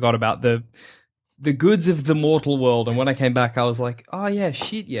because I forgot about the goods of the mortal world. And when I came back, I was like, oh yeah,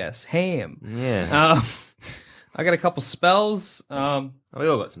 shit, yes, ham. Yeah. I got a couple spells. We all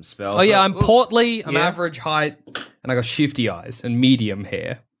got some spells. Oh yeah, I'm portly, I'm average height, and I got shifty eyes and medium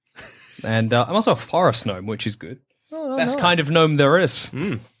hair. And I'm also a forest gnome, which is good. Best kind of gnome there is.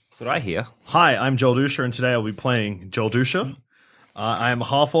 That's what I hear. Hi, I'm Joel Dusha, and today I'll be playing Joel Dusha. I am a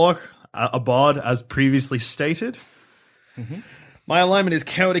half-orc, a bard, as previously stated. My alignment is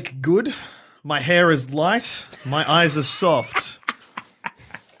chaotic good. My hair is light. My eyes are soft.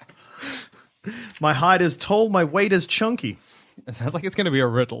 My height is tall, my weight is chunky. It sounds like it's going to be a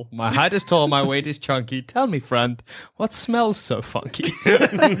riddle. My height is tall, my weight is chunky. Tell me, friend, what smells so funky?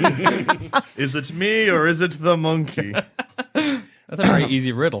 Is it me or is it the monkey? That's a very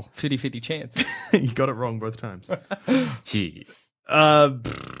easy riddle. 50-50 chance. You got it wrong both times. Gee. I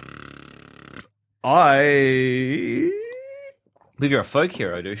believe you're a folk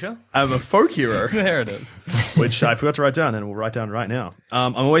hero, Dusha. am a folk hero. There it is. Which I forgot to write down, and we'll write down right now.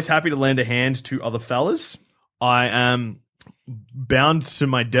 I'm always happy to lend a hand to other fellas. I am bound to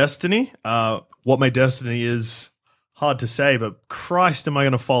my destiny. What my destiny is, hard to say, but Christ, am I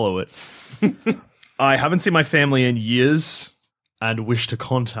going to follow it? I haven't seen my family in years and wish to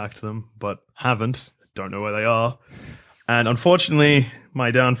contact them, but haven't. Don't know where they are. And unfortunately,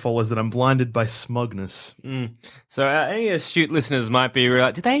 my downfall is that I'm blinded by smugness. So any astute listeners might be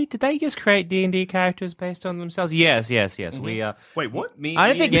like, did they just create D&D characters based on themselves? Yes. We Wait, what? I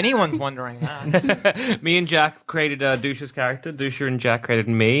don't think anyone's wondering that. me and Jack created Dusha's character. Dusha and Jack created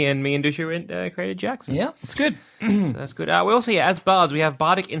me, and me and Dusha created Jackson. Yeah, it's good. So that's good. We also, as bards, we have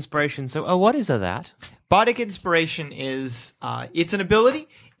bardic inspiration. So, what is that? Bardic Inspiration is it's an ability.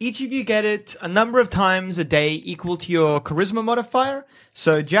 Each of you get it a number of times a day equal to your charisma modifier.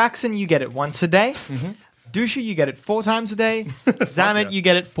 So Jackson, you get it once a day. Dusha, you get it 4 times a day. Zamet, you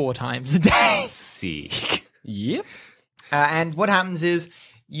get it 4 times a day. Sick. Yep. And what happens is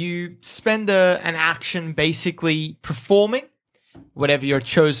you spend an action basically performing whatever your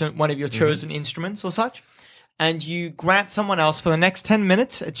chosen, one of your chosen instruments or such, and you grant someone else for the next 10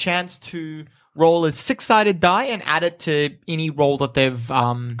 minutes a chance to roll a 6-sided die and add it to any roll that they've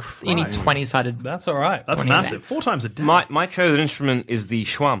any 20-sided. That's all right. That's massive. 4 times a day. My chosen instrument is the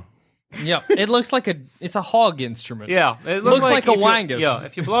shwam. Yeah, it looks like it's a hog instrument. Yeah, it looks like a if you're- wangus. Yeah,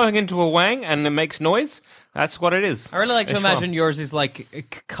 if you're blowing into a wang and it makes noise, that's what it is. I really like to A imagine shwam. yours is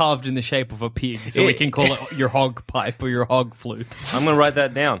like carved in the shape of a pig, so we can call it your hog pipe or your hog flute. I'm gonna write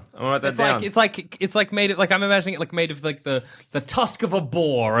that down. It's like made of like I'm imagining it like made of like the tusk of a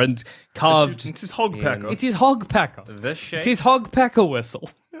boar and carved. It's his hog pecker. It's his hog pecker. The shape. It's his hog pecker whistle.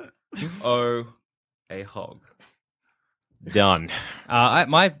 Oh, a hog. Done.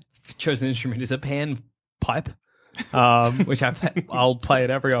 My chosen instrument is a pan pipe, which I'll play at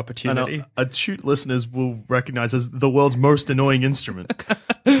every opportunity. And acute listeners will recognize as the world's most annoying instrument.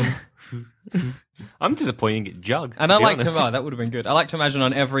 I'm disappointed you get jug. And I like to that would have been good. I like to imagine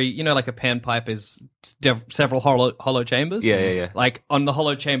on every, like a pan pipe is several hollow chambers. Yeah. Like on the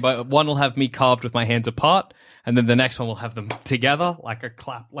hollow chamber, one will have me carved with my hands apart, and then the next one will have them together, like a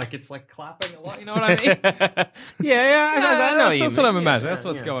clap, like it's like clapping a lot. You know what I mean? yeah. I know That's what I'm imagining. That's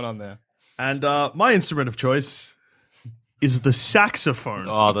what's going on there. And my instrument of choice is the saxophone.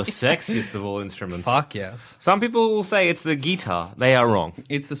 Oh, the sexiest of all instruments. Fuck yes. Some people will say it's the guitar. They are wrong.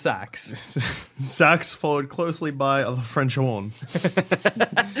 It's the sax. Sax followed closely by the French horn.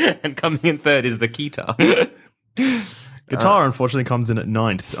 And coming in third is the guitar. Guitar, unfortunately, comes in at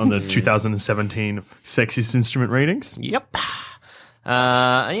 9th on the 2017 Sexiest Instrument ratings. Yep.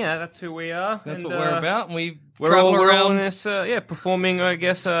 Yeah, that's who we are. That's and, what we're about. And we we're travel all around. in this, performing, I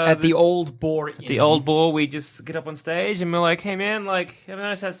guess. At the Old Boar Inn. The Old Boar, we just get up on stage and we're like, hey man, like, have you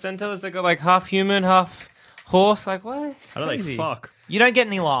noticed that centaurs? They go like half human, half horse? Like, what? How do they fuck? You don't get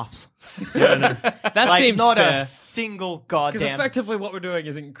any laughs. Yeah, no. That Like, seems not fair. a single Because goddamn. effectively what we're doing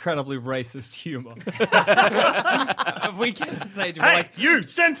is incredibly racist humor. If we get on stage and we're Hey, like, you,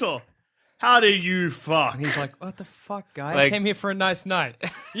 centaur! How do you fuck? and he's like, what the fuck, guy? I Like- came here for a nice night.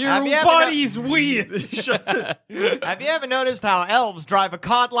 Your Have you ever body's weird. Have you ever noticed how elves drive a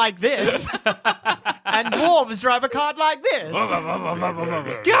cart like this, and dwarves drive a cart like this?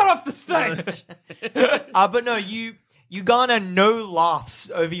 Get off the stage. But no, you garner no laughs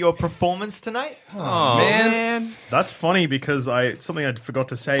over your performance tonight. Oh, man. That's funny because something I forgot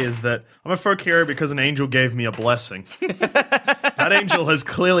to say is that I'm a folk hero because an angel gave me a blessing. That angel has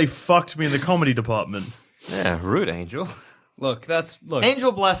clearly fucked me in the comedy department. Yeah, rude angel. Look.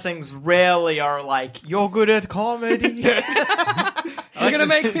 Angel blessings rarely are like, you're good at comedy. I'm gonna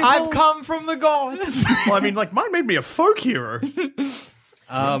make people. I've come from the gods. Well, I mean, like, mine made me a folk hero.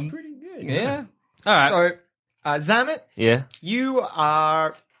 That's pretty good. Yeah. All right. So, Zamet, Yeah. you're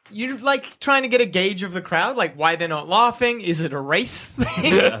like trying to get a gauge of the crowd, like why they're not laughing. Is it a race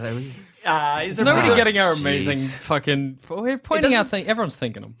thing? Is there Nobody particular- getting our amazing Jeez. fucking. We're pointing out things. Everyone's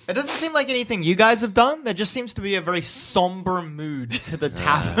thinking them. It doesn't seem like anything you guys have done. There just seems to be a very somber mood to the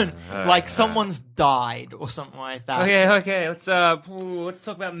tavern, like someone's died or something like that. Okay. Let's talk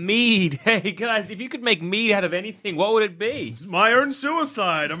about mead. Hey guys, if you could make mead out of anything, what would it be? It's my own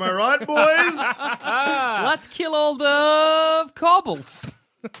suicide. Am I right, boys? Let's kill all the cobbles.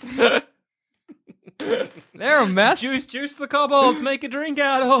 They're a mess. Juice the kobolds, make a drink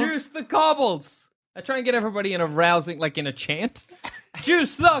out of. Juice the kobolds. I try and get everybody in a rousing, like in a chant.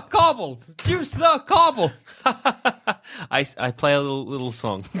 Juice the kobolds. Juice the kobolds. I play a little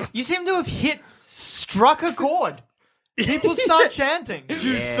song. You seem to have struck a chord. People start chanting.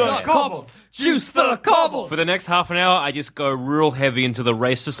 Juice the kobolds. Juice the kobolds. For the next half an hour, I just go real heavy into the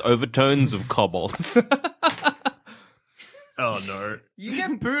racist overtones of kobolds. Oh, no. You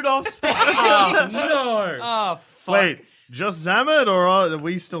get booed off stage. No. Oh, fuck. Wait, just Zamet, or are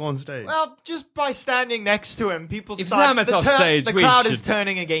we still on stage? Well, just by standing next to him, people If start... Zamet's off stage, the we crowd is should-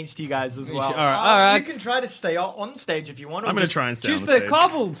 turning against you guys as well. should- all right. You can try to stay on stage if you want. I'm going to try and stay Juice on the the stage.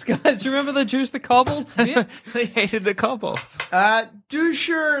 kobolds, guys. Do you remember the Juice the kobolds bit? They hated the kobolds.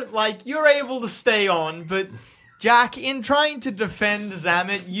 Dusher, like, you're able to stay on, but... Jack, in trying to defend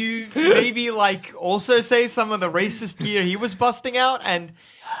Zamet, you maybe, like, also say some of the racist gear he was busting out, and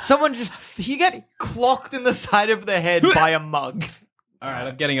someone he got clocked in the side of the head by a mug. All right,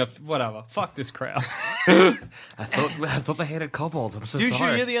 I'm getting whatever. Fuck this crowd. I thought they hated kobolds. I'm so Dusher,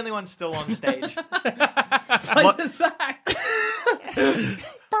 sorry. you're the only one still on stage. Play the sax.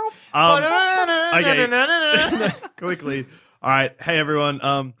 Okay. Quickly. All right. Hey,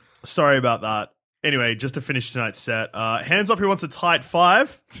 everyone. Sorry about that. Anyway, just to finish tonight's set, hands up who wants a tight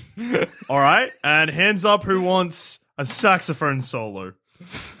 5. All right. And hands up who wants a saxophone solo.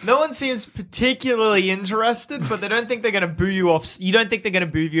 No one seems particularly interested, but they don't think they're going to boo you off. You don't think they're going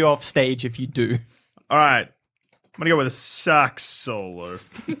to boo you off stage if you do. All right. I'm going to go with a sax solo.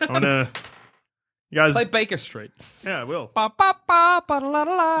 I'm going to... You guys... Play Baker Street. Yeah, I will.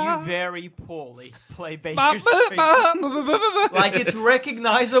 You very poorly play Baker Street. Like, it's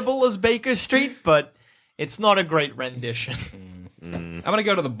recognizable as Baker Street, but it's not a great rendition. I'm going to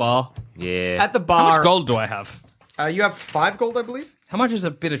go to the bar. Yeah. At the How bar... much gold do I have? You have 5 gold, I believe? How much is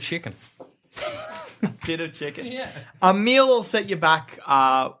a bit of chicken? Bit of chicken. Yeah. A meal will set you back...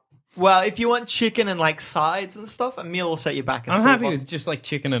 well, if you want chicken and, like, sides and stuff, a meal will set you back. I'm happy with just like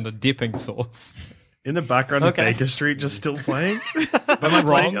chicken and a dipping sauce. In the background Okay. is Baker Street just still playing? Am I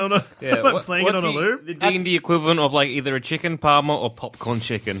Playing wrong? on a, am I playing it on a loop? The D&D equivalent of like either a chicken parma or popcorn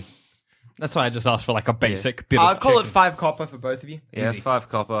chicken. That's why I just asked for like a basic bit I'll of call chicken. it 5 copper for both of you. Yeah, 5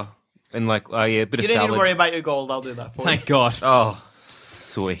 copper. And like, a bit You of don't salad. need to worry about your gold. I'll do that for Thank you. God. Oh,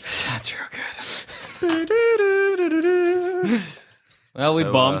 sweet. That's real good. Well, we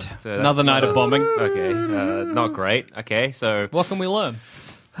So, bombed. so that's Another night of bombing. Okay, not great. Okay, so... What can we learn?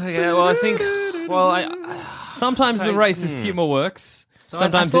 Okay, well, I think... Well, Sometimes the racist humor works. So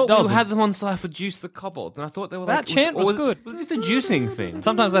Sometimes I thought it doesn't. We had them on side for Juice the Kobold, and I thought they were That like... chant was good. It was just a juicing thing.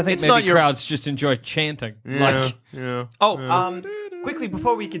 Sometimes I think It's not maybe your- crowds just enjoy chanting. Like, Yeah. Oh, quickly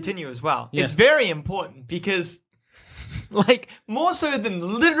before we continue as well, Yeah. it's very important because, like, more so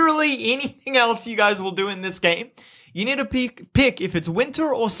than literally anything else you guys will do in this game, you need to pick if it's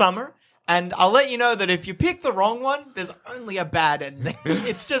winter or summer. And I'll let you know that if you pick the wrong one, there's only a bad ending.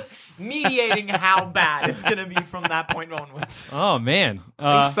 It's just mediating how bad it's going to be from that point onwards. oh man.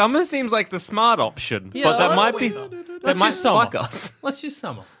 I think summer seems like the smart option, Yeah, but that let's might be... Let's That might choose summer. fuck us. Let's choose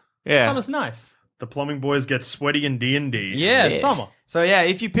summer. Yeah. Summer's nice. The plumbing boys get sweaty in D&D. Yeah, summer. So yeah,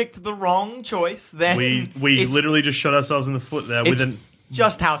 if you picked the wrong choice, then We it's literally just shot ourselves in the foot there with it's an...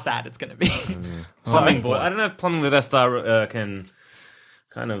 just how sad it's going to be. Plumbing boy. I don't know if Plumbing the Death Star can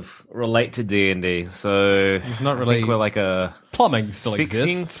kind of relate to D&D, so... It's not I really- think we're like a... Plumbing still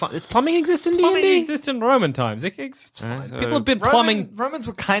Fixing... exists. Does plumbing exist in Plumbing D&D? exists in Roman times. It exists. Alright, fine. so- People have been plumbing. Romans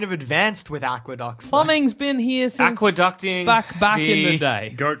were kind of advanced with aqueducts. Plumbing's been here since Aqueducting. back in the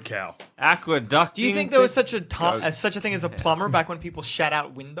day. Goat cow. Aqueducting. Do you think there was such a Goats. such a thing as a plumber back when people shut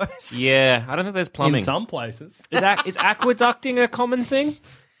out windows? Yeah, I don't think there's In plumbing. some places. Is aqueducting a common thing?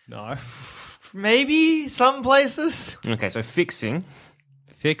 No. Maybe some places. Okay, so fixing.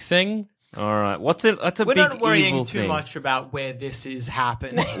 Fixing. All right, what's it? That's a We're big not worrying evil too thing. much about where this is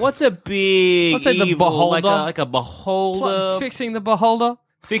happening. What's a big Let's say the evil, beholder. like a beholder? Fixing the beholder.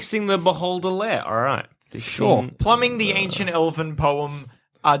 Fixing the beholder lair. All right. Fixing, Sure. Plumbing the ancient elven poem,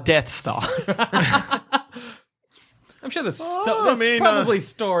 Death Star. I'm sure there's, Oh, there's I mean, probably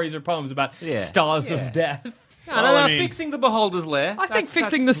stories or poems about Yeah. stars of death. No, Well, I no, mean- fixing the beholder's lair. I think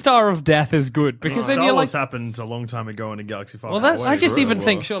fixing the Star of Death is good because then Star you're like, Wars happened a long time ago in a galaxy far well, far that's, away. I just True. even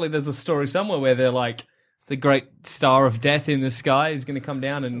think surely there's a story somewhere where they're like, the great Star of Death in the sky is going to come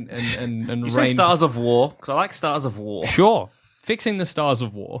down and You rain. say Stars of War because I like Stars of War. Sure, fixing the Stars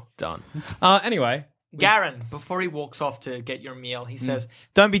of War. Done. Anyway, Garen, before he walks off to get your meal, he says,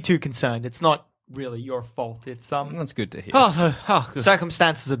 "Don't be too concerned. It's not really your fault. It's that's good to hear.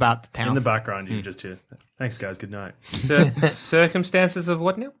 circumstances about the town." In the background, you just hear, thanks, guys, good night. Circumstances of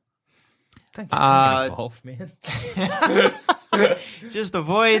what now? Don't get involved, man. Just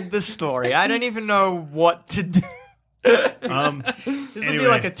avoid the story. I don't even know what to do. This will be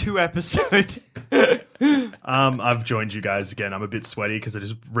like a 2-episode. I've joined you guys again. I'm a bit sweaty because I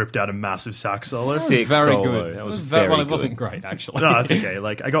just ripped out a massive sax solo. Sick Very solo. good. That was very well, it good. wasn't great, actually. No, it's okay.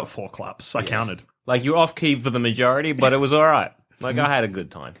 Like, I got 4 claps. I counted. Like, you're off key for the majority, but it was all right. Like, I had a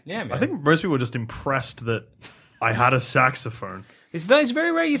good time. Yeah, man. I think most people were just impressed that I had a saxophone. It's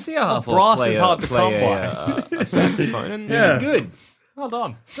very rare you see a half brass play is hard to come a saxophone. And Yeah. good. Well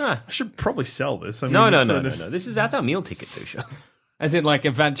done. I should probably sell this. I mean, No. it's That's our meal ticket, Dusha. As in, like,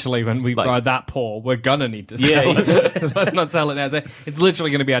 eventually when we are that poor, we're going to need to sell Yeah, it. Let's not sell it now. It's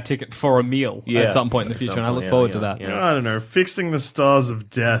literally going to be our ticket for a meal at some point in the future, and I look forward to that. Yeah. I don't know. Fixing the stars of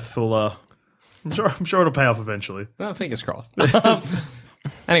death will, I'm sure it'll pay off eventually. Well, fingers crossed.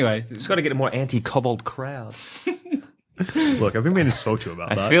 Anyway. It's got to get a more anti-kobold crowd. Look, I've been meaning to talk to you about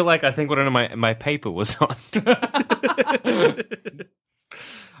that. I think what my paper was on.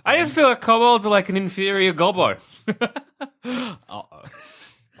 I just feel like kobolds are like an inferior gobbo. Uh-oh.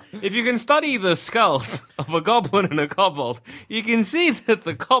 If you can study the skulls of a goblin and a kobold, you can see that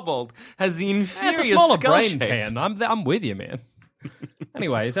the kobold has the inferior It's a smaller skull brain shape. pan. I'm with you, man.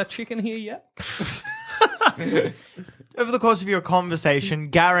 Anyway, is that chicken here yet? Over the course of your conversation,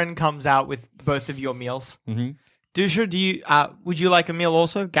 Garen comes out with both of your meals. Mm-hmm. Dusha, would you like a meal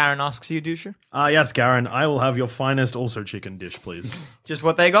also? Garen asks you, Dusha. Yes, Garen, I will have your finest also chicken dish, please. Just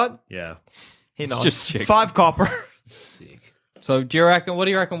what they got? Yeah. He nods. just chicken. 5 copper. Sick. So, what do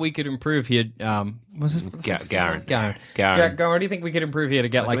you reckon we could improve here? Was this Garen. Garen, what do you think we could improve here to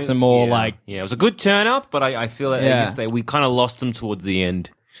get like some more Yeah, it was a good turn up, but I feel that we kind of lost them towards the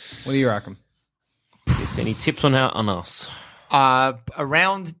end. What do you reckon? Yes, any tips on us?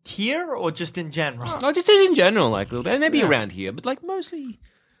 Around here or just in general? No, just in general, like a little bit. Maybe around here, but like mostly.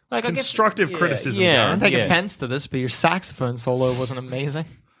 Like Constructive criticism, I Garen. don't take offense to this, but your saxophone solo wasn't amazing.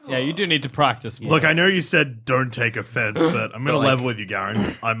 Yeah, you do need to practice more. Look, I know you said don't take offense, but I'm going to level with you,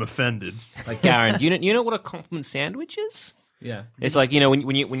 Garen. I'm offended. Like Garen, you know what a compliment sandwich is? Yeah, it's like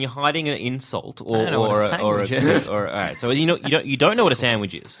when you're hiding an insult or I don't know what a sandwich is. all right. So you don't know what a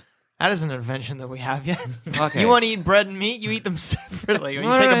sandwich is. That is an invention that we have yet. Okay. You want to eat bread and meat, you eat them separately. Or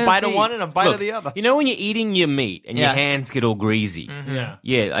you take a bite of one and a bite of the other. You know when you're eating your meat and your hands get all greasy? Yeah.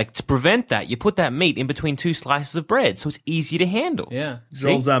 Yeah, like to prevent that, you put that meat in between 2 slices of bread so it's easier to handle. Yeah.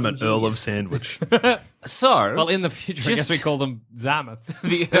 Joel Zammett, Earl of Sandwich. So, well, in the future, I guess we call them Zammets.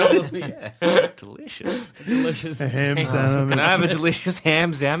 The Earl of, yeah. Delicious. Delicious. Ham Zammett. Can I have a delicious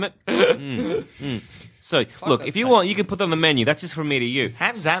ham Zammett? So, look, if you want, you can put that on the menu. That's just from me to you.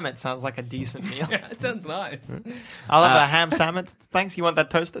 Ham Zammett sounds like a decent meal. Yeah, it sounds nice. I'll have a ham Zammett. Thanks. You want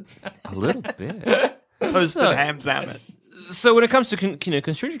that toasted? A little bit. Toasted ham Zammett. So when it comes to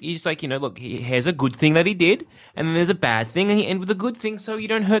construction, he's like, look, here's a good thing that he did, and then there's a bad thing, and he end with a good thing, so you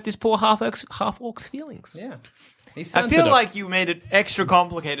don't hurt this poor half-orc's feelings. Yeah. I feel like you made it extra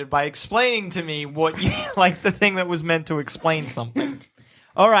complicated by explaining to me what you like the thing that was meant to explain something.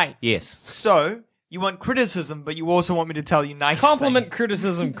 All right. Yes. So you want criticism, but you also want me to tell you nice compliment, things.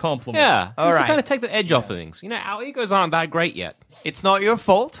 criticism, compliment. Yeah. All Just right. to kind of take the edge off of things. Our egos aren't that great yet. It's not your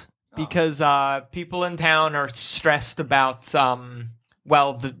fault because people in town are stressed about an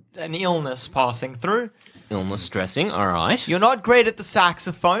illness passing through. Illness, stressing, all right. You're not great at the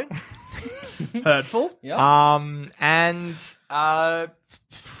saxophone. Hurtful? And a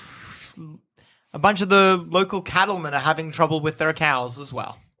bunch of the local cattlemen are having trouble with their cows as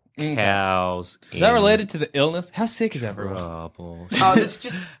well. Cows. Is that related to the illness? How sick is everyone? It's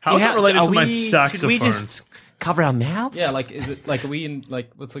just How is it related to my saxophone? Should we just cover our mouths? Yeah, like, is it, like, are we in,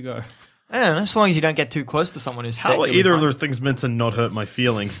 like, what's the go? I don't know, as long as you don't get too close to someone who's sick. How are you'll be either of fine. those things meant to not hurt my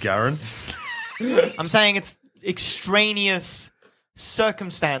feelings, Garen? I'm saying it's extraneous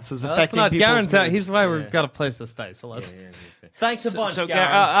circumstances That's affecting not people's Garen's out. moods. He's why we've got a place to stay, so let's... Thanks a bunch, So,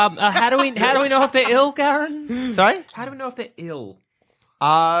 Garen. how do we know if they're ill, Garen? Sorry? How do we know if they're ill?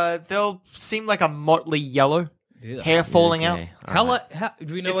 They'll seem like a motley yellow, hair falling out. How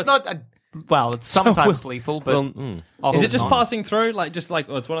do we know It's what's... not it's sometimes lethal, but Is often it just not. passing through? Like, just like,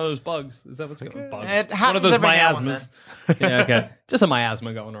 it's one of those bugs. Is that what's going on? Bugs. It It's one of happens those every now and miasmas. Yeah, okay. Just a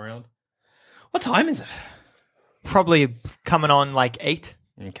miasma going around. What time is it? Probably coming on like 8.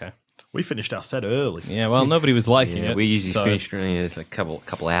 Okay. We finished our set early. Yeah, well, nobody was liking it. We usually so- finish during a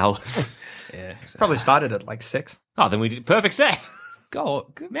couple hours. Yeah. Probably started at like 6. Oh, then we did perfect set.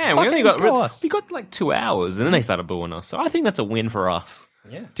 Go, Man, we only got go us. we got like 2 hours, and then they started booing us. So I think that's a win for us.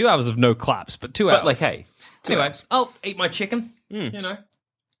 Yeah. 2 hours of no claps, but 2 hours. But like, hey, 2 anyway, hours. I'll eat my chicken.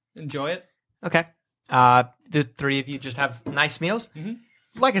 Enjoy it. Okay. The 3 of you just have nice meals. Mm-hmm.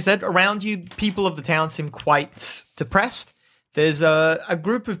 like I said, around you, people of the town seem quite depressed. There's a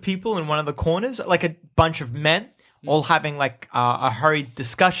group of people in one of the corners, like a bunch of men, all having like a hurried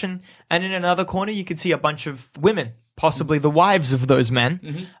discussion. And in another corner, you can see a bunch of women, possibly the wives of those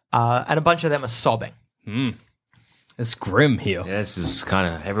men, and a bunch of them are sobbing. It's grim here. Yeah, this is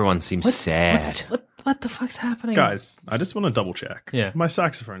kind of, everyone seems sad. What the fuck's happening? Guys, I just want to double check. Yeah. My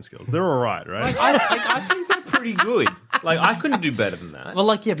saxophone skills. They're all right, right? I think they're pretty good. Like, I couldn't do better than that. Well,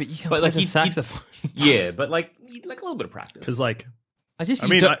 like, yeah, but you can play the saxophone. Yeah, but like a little bit of practice. Because, like... it's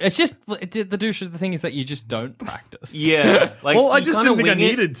just the douche of the thing is that you just don't practice. Yeah. Like, well, I just kinda didn't think I wing it.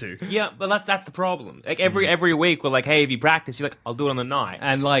 needed to. Yeah, but that's the problem. Like every week we're like, hey, if you practice, you're like, I'll do it on the night.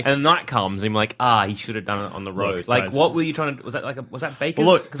 And like, and the night comes and you're like, he should have done it on the road. Look, like, guys. what were you trying to? Was that Baker?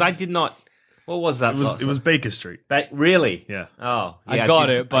 Well, look, because I did not. What was that? It was Baker Street. Really? Yeah. Oh, yeah, I got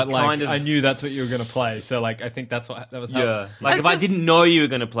did- it, but like, kind of- I knew that's what you were going to play. So like, I think that was how. Yeah. Like if I didn't know you were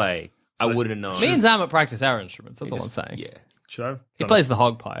going to play, I wouldn't have known. Me and Zamet practice our instruments. That's all I'm saying. Yeah. Should I have He done plays the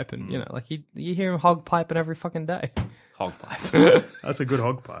hog pipe, and you know, like you hear him hog piping every fucking day. Hog pipe. That's a good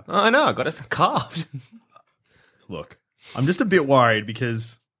hog pipe. I know. I got it carved. Look, I'm just a bit worried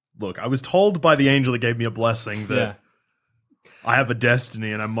because, look, I was told by the angel that gave me a blessing that I have a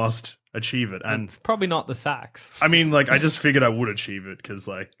destiny and I must achieve it. And It's probably not the sax. I mean, like, I just figured I would achieve it because,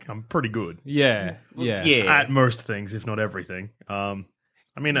 like, I'm pretty good Yeah. at most things, if not everything.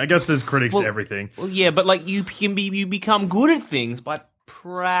 I mean, I guess there's critics to everything. Well, yeah, but like you become good at things by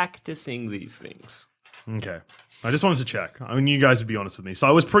practicing these things. Okay. I just wanted to check. I mean, you guys would be honest with me. So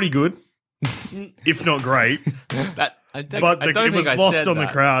I was pretty good, if not great. But It was lost on the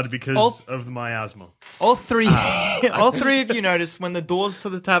crowd because of my asthma. All three of you notice when the doors to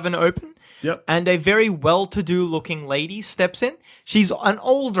the tavern open, and a very well-to-do looking lady steps in. She's an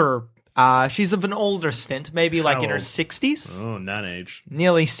older, she's of an older stint, maybe like How in her old? 60s, Oh, nan age.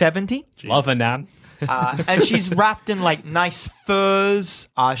 nearly 70. Love a nan. And she's wrapped in like nice furs.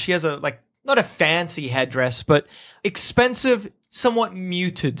 She has not a fancy headdress, but expensive, somewhat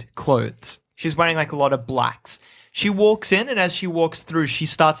muted clothes. She's wearing like a lot of blacks. She walks in, and as she walks through, she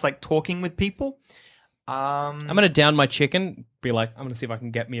starts like talking with people. I'm gonna down my chicken. Be like, I'm gonna see if I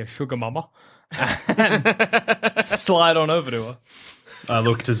can get me a sugar mama, and slide on over to her. I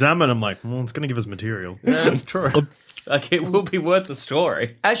look to Zam and I'm like, well, it's going to give us material. Yeah, that's true. Like it will be worth the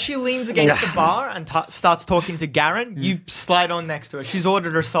story. As she leans against the bar and starts talking to Garen, you slide on next to her. She's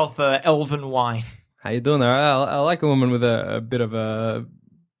ordered herself a elven wine. How you doing there? I like a woman with a bit of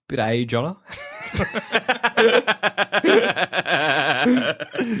age on her.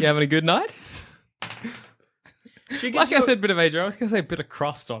 You having a good night? Like I said, bit of age. I was going to say bit of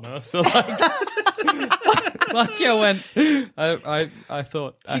crust on her. So like yeah, when I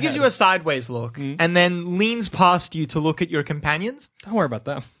thought She gives you a sideways look and then leans past you to look at your companions. Don't worry about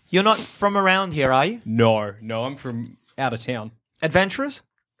that. You're not from around here, are you? No, I'm from out of town. Adventurers?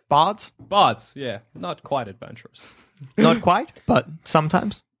 Bards? Bards, yeah, not quite adventurous. Not quite, but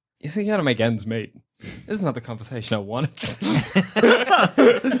sometimes. You see, you got to make ends meet. This is not the conversation I wanted.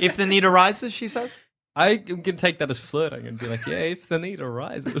 If the need arises, she says. I can take that as flirting and be like, yeah, if the need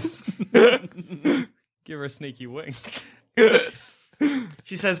arises. Give her a sneaky wink.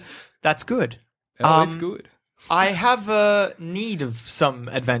 She says, that's good. Oh, it's good. I have a need of some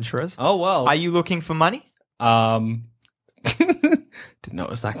adventurers. Oh, well. Are you looking for money? Didn't know it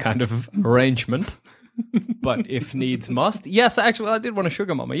was that kind of arrangement. But if needs must. Yes, actually, I did want a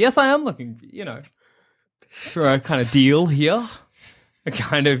sugar mama. Yes, I am looking, for a kind of deal here. A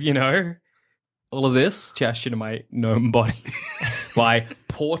kind of, all of this. Gesture to my gnome body. My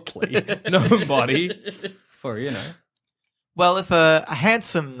portly gnome body. For, Well, if a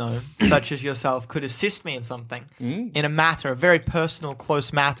handsome gnome, such as yourself, could assist me in something, in a matter, a very personal,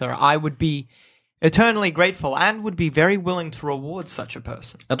 close matter, I would be eternally grateful and would be very willing to reward such a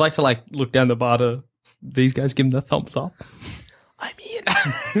person. I'd like to, look down the bar to these guys, give them the thumbs up. I'm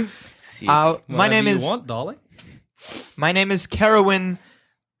in. My name is... want, darling? My name is Carowin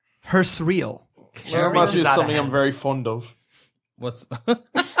Hersreal. That reminds me of something I'm very fond of. What's...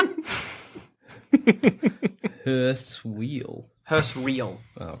 Hersreal. Hersreal.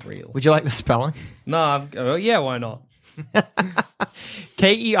 Oh, real. Would you like the spelling? No, yeah, why not?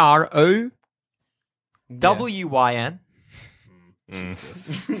 Kerouwyn.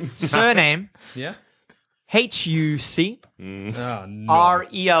 Jesus. Surname. Yeah. Hucrele. Oh, no.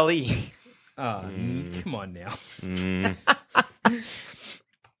 Oh, come on now.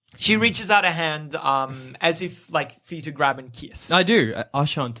 She reaches out a hand as if, for you to grab and kiss. I do.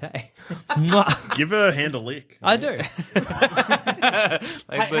 Ashante. Give her a hand a lick. I do.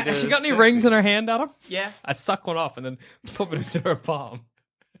 Has she got any rings in her hand, Adam? Yeah. I suck one off and then pop it into her palm.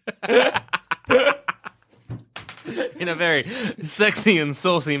 In a very sexy and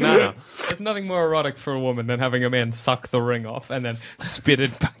saucy manner. There's nothing more erotic for a woman than having a man suck the ring off and then spit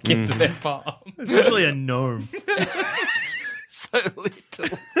it back into their palm. Especially a gnome. So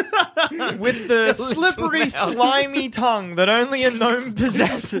little. With the slippery, slimy tongue that only a gnome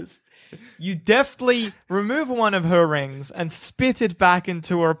possesses, you deftly remove one of her rings and spit it back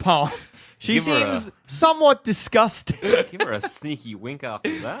into her palm. She Give her seems somewhat disgusted. Give her a sneaky wink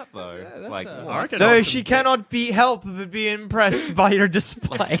after that, though. So she cannot be helped but be impressed by your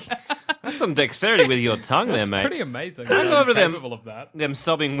display. That's some dexterity with your tongue there, mate. Pretty amazing. Can I go over to capable of that. them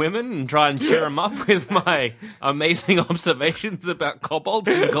sobbing women and try and cheer them up with my amazing observations about kobolds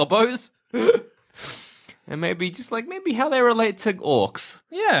and gobos? And maybe how they relate to orcs.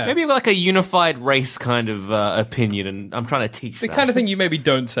 Yeah. Maybe like a unified race kind of opinion, and I'm trying to teach The that. kind of thing you maybe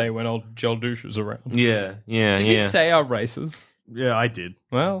don't say when old Jaldouche is around. Yeah. Did we say our races? Yeah, I did.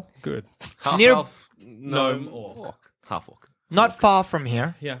 Well, good. Half Near- elf, gnome, orc. Half orc. Not far from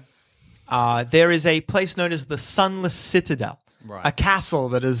here, Yeah. there is a place known as the Sunless Citadel, Right. a castle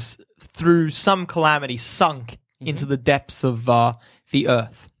that is, through some calamity, sunk into the depths of the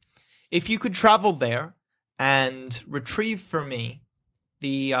earth. If you could travel there and retrieve for me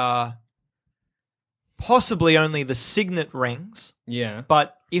the possibly only the signet rings, Yeah.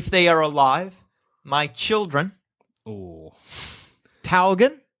 but if they are alive, my children, Ooh.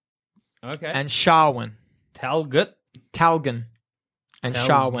 Talgan Okay. and Sharwin. Talgut. Talgan and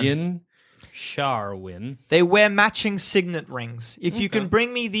Sharwin. Talgin. Sharwin. They wear matching signet rings. If you can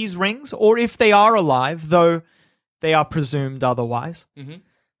bring me these rings, or if they are alive, though they are presumed otherwise,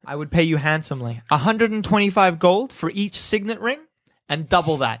 I would pay you handsomely. 125 gold for each signet ring, and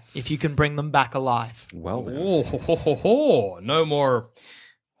double that if you can bring them back alive. Well, then. Oh, ho, ho, ho, ho. No more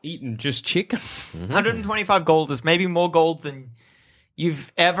eating just chicken. 125 gold is maybe more gold than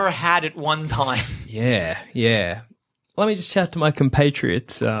you've ever had at one time. Yeah. Let me just chat to my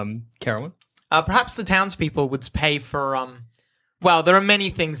compatriots, Carolyn. Perhaps the townspeople would pay for, well, there are many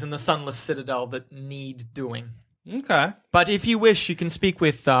things in the Sunless Citadel that need doing. Okay. But if you wish, you can speak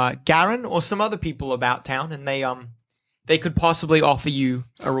with Garen or some other people about town, and they could possibly offer you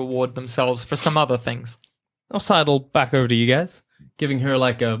a reward themselves for some other things. I'll sidle back over to you guys, giving her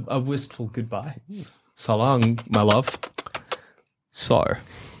like a wistful goodbye. So long, my love. So,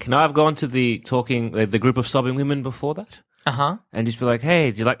 Can I have gone to the group of sobbing women before that? Uh-huh. And just be like, hey,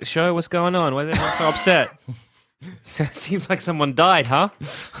 do you like the show? What's going on? Why is everyone so upset? Seems like someone died, huh?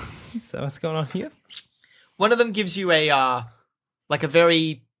 So what's going on here? One of them gives you a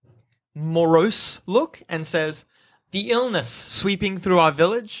very morose look and says, "The illness sweeping through our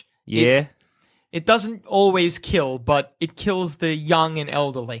village, Yeah. it doesn't always kill, but it kills the young and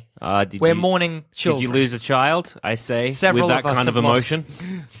elderly. We're mourning children. Did you lose a child? I say, Several with of that us kind of have lost-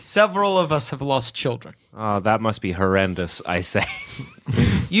 emotion. Several of us have lost children. Oh, that must be horrendous, I say.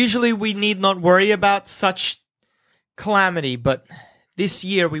 Usually we need not worry about such calamity, but this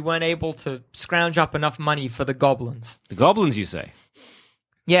year we weren't able to scrounge up enough money for the goblins." The goblins, you say?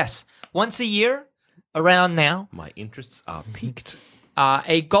 Yes. Once a year, around now, My interests are piqued.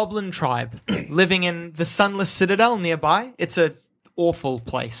 a goblin tribe living in the Sunless Citadel nearby. It's a awful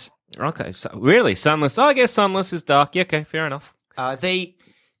place. Okay, so, really? Sunless? Oh, I guess Sunless is dark. Yeah, okay, fair enough.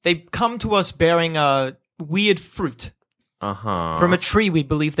 They come to us bearing a weird fruit Uh-huh. from a tree we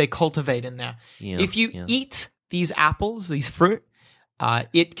believe they cultivate in there. Yeah, If you yeah. eat these apples, these fruit,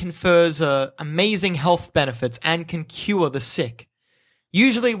 it confers amazing health benefits and can cure the sick.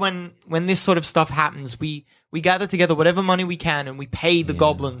 Usually when this sort of stuff happens, we gather together whatever money we can and we pay the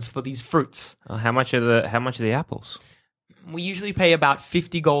goblins for these fruits. How much are the apples? We usually pay about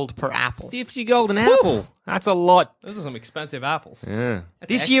 50 gold per apple. 50 gold an apple. That's a lot. Those are some expensive apples. Yeah.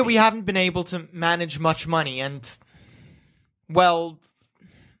 This year we haven't been able to manage much money and, well,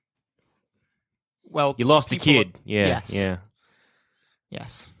 You lost a people kid. are- Yeah. Yes. Yeah.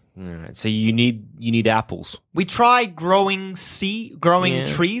 Yes. All right. So you need apples. We try growing Yeah.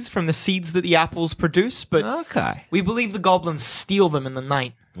 trees from the seeds that the apples produce, but Okay. we believe the goblins steal them in the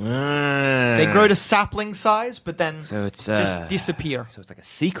night. Ah. They grow to sapling size, but then So it's just disappear. So it's like a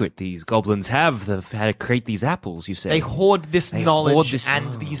secret these goblins have of how to create these apples. You say They hoard this They knowledge hoard this-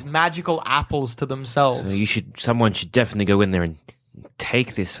 and these magical apples to themselves. So someone should definitely go in there and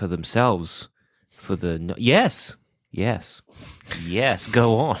take this for themselves. Yes.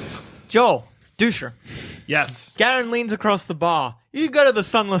 Go on. Joel, Dusher, Yes. Garen leans across the bar. You go to the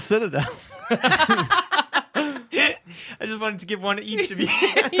Sunless Citadel. I just wanted to give one to each of you.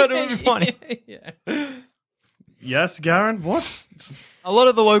 I thought it would be funny. Yes, Garen? What? A lot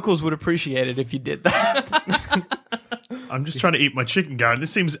of the locals would appreciate it if you did that. I'm just trying to eat my chicken, Garen.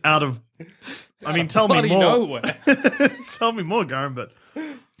 This seems out of... I mean, tell me Bloody more. nowhere. Tell me more, Garen, but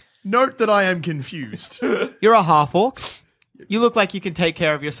note that I am confused. You're a half-orc. You look like you can take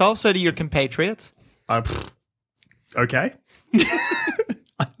care of yourself, so do your compatriots. Okay. It's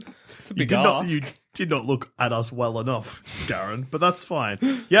a big ask. You did not look at us well enough, Garen, but that's fine.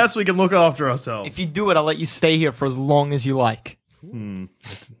 Yes, we can look after ourselves. If you do it, I'll let you stay here for as long as you like.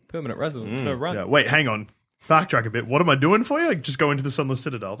 Permanent residence, no run. Yeah, wait, hang on. Backtrack a bit. What am I doing for you? Just go into the Sunless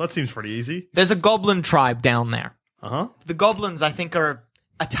Citadel. That seems pretty easy. There's a goblin tribe down there. Uh-huh. The goblins, I think, are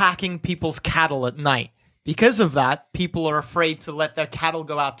attacking people's cattle at night. Because of that, people are afraid to let their cattle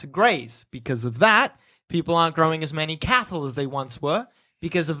go out to graze. Because of that, people aren't growing as many cattle as they once were.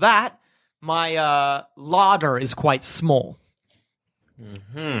 Because of that, my larder is quite small.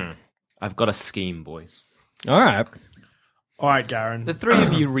 I've got a scheme, boys. All right. All right, Garen. The three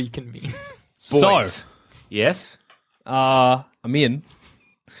of you reconvene. Boys. Yes? I'm in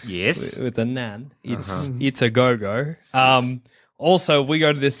Yes. with a nan. It's a go-go. Also, we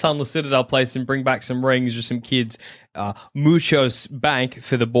go to this Sunless Citadel place and bring back some rings or some kids. Muchos Bank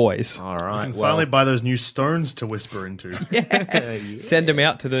for the boys. All right. You can finally buy those new stones to whisper into. Send them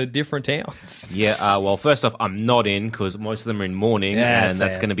out to the different towns. Yeah, well, first off, I'm not in because most of them are in mourning, Yeah, and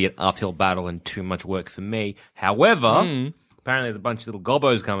that's sad. going to be an uphill battle and too much work for me. However, apparently there's a bunch of little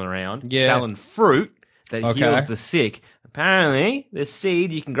gobbos coming around selling fruit that heals the sick. Apparently, there's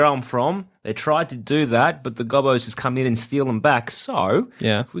seed you can grow them from. They tried to do that, but the gobbos just come in and steal them back. So,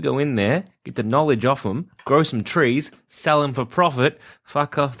 if we go in there, get the knowledge off them, grow some trees, sell them for profit,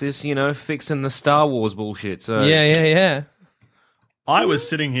 fuck off this, fixing the Star Wars bullshit. So Yeah. I was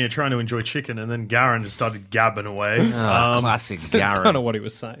sitting here trying to enjoy chicken, and then Garen just started gabbing away. Classic Garen. Don't know what he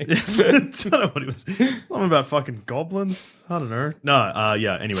was saying. Don't know what he was. Something about fucking goblins. I don't know. No.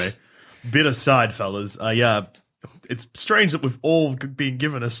 Yeah. Anyway, bit aside, fellas. Yeah. It's strange that we've all been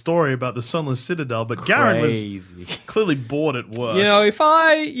given a story about the Sunless Citadel, but Garen was clearly bored at work. If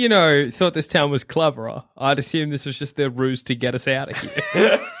I, thought this town was cleverer, I'd assume this was just their ruse to get us out of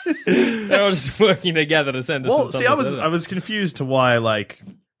here. They're all just working together to send us. Well, to see, I was confused to why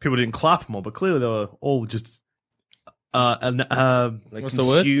people didn't clap more, but clearly they were all just what's the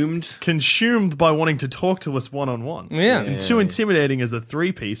word? Consumed by wanting to talk to us one-on-one. Yeah. And too intimidating as a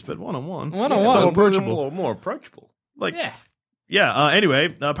three-piece, but one-on-one. One-on-one. So approachable. More approachable. Anyway,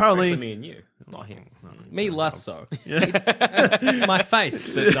 apparently... Especially me and you, not him. Me less so. It's my face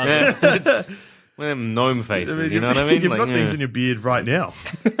that does it. One of them gnome faces, you know you've- what I mean? You've got things in your beard right now.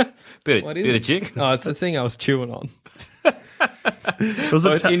 Bit What is of chick. Oh, it's the thing I was chewing on. Was it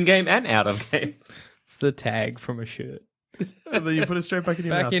Both in-game and out-of-game. It's the tag from a shirt. And then you put it straight back in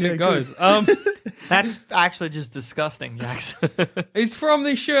your mouth. Back in Yeah, it good. goes. That's actually just disgusting, Jackson. It's from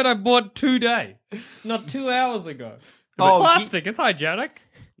the shirt I bought today. It's not 2 hours ago. Oh, Plastic, it's hygienic.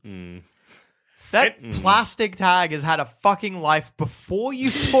 That plastic tag has had a fucking life before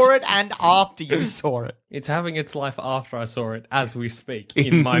you saw it and after you saw it. It's having its life after I saw it as we speak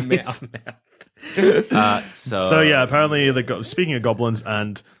in my mouth. So yeah, apparently speaking of goblins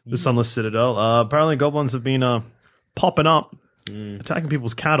and the Sunless Citadel, apparently goblins have been popping up, attacking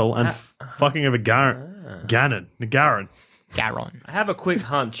people's cattle and fucking over Garen. I have a quick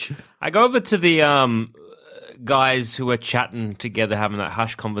hunch. I go over to the guys who are chatting together, having that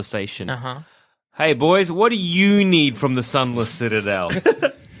hush conversation. Hey boys, what do you need from the Sunless Citadel?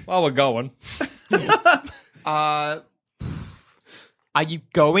 While we're going. Are you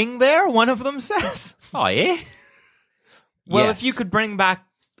going there? One of them says. Oh, yeah? Well, Yes. if you could bring back...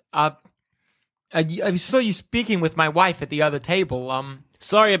 I saw you speaking with my wife at the other table.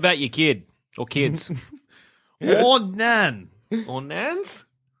 Sorry about your kid. Or kids. Or Nan. Or Nans?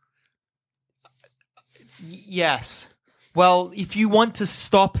 Yes. Well, if you want to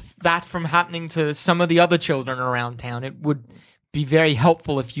stop that from happening to some of the other children around town, it would be very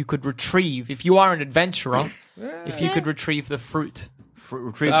helpful if you could if you are an adventurer, if you could retrieve the fruit.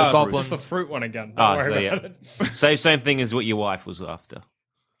 Retrieve the the goblins. Just the fruit one again. Don't worry about it. Same thing as what your wife was after.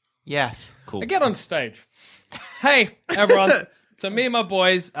 Yes. Cool. I get on stage. Hey, everyone. So me and my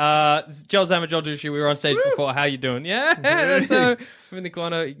boys, Joel Zama, Joel Dushi, we were on stage before. How you doing? Yeah. So I'm in the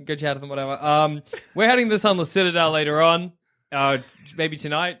corner. You can go chat to them, whatever. We're heading to the Sunless Citadel later on. Maybe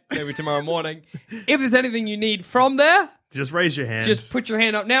tonight, maybe tomorrow morning. If there's anything you need from there, just raise your hand. Just put your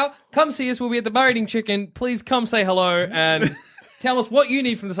hand up now. Come see us. We'll be at the Bar Eating Chicken. Please come say hello and tell us what you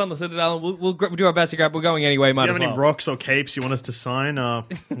need from the Sunless Citadel. And we'll do our best to grab. We're going anyway. Might Do you as have well. any rocks or capes you want us to sign?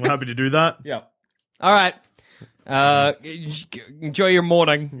 We're happy to do that. Yeah. All right. Enjoy your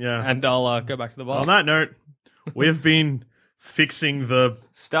morning. Yeah. And I'll go back to the bar. On that note, we've been fixing the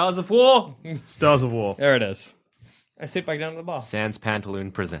Stars of War. Stars of War. There it is. I sit back down at the bar. Sans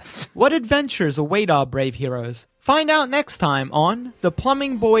Pantaloon presents. What adventures await our brave heroes? Find out next time on The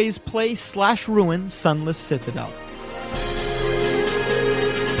Plumbing Boys Play/Ruin Sunless Citadel.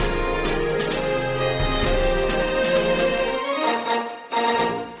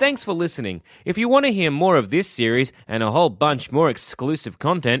 Thanks for listening. If you want to hear more of this series and a whole bunch more exclusive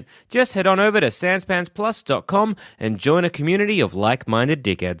content, just head on over to sanspantsplus.com and join a community of like-minded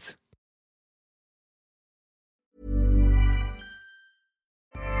dickheads.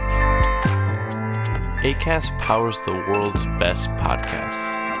 Acast powers the world's best podcasts.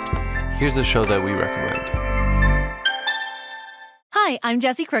 Here's a show that we recommend. Hi, I'm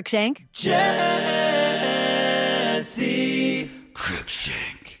Jessie Cruikshank. Jessie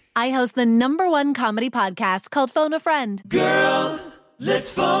Cruikshank. I host the #1 comedy podcast called Phone a Friend. Girl,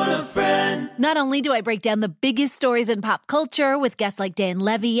 let's phone a friend. Not only do I break down the biggest stories in pop culture with guests like Dan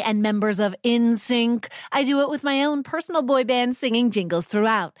Levy and members of NSYNC, I do it with my own personal boy band singing jingles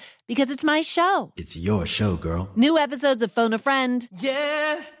throughout. Because it's my show. It's your show, girl. New episodes of Phone a Friend.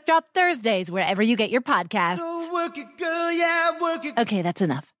 Yeah. Drop Thursdays wherever you get your podcasts. So work it, girl, yeah, work it. Okay, that's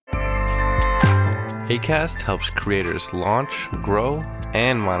enough. Acast helps creators launch, grow,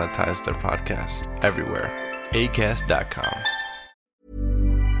 and monetize their podcasts everywhere. Acast.com.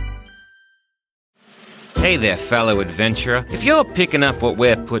 Hey there, fellow adventurer. If you're picking up what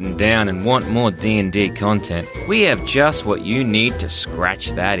we're putting down and want more D&D content, we have just what you need to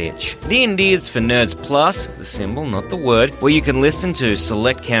scratch that itch. D&D is for Nerds Plus, the symbol, not the word, where you can listen to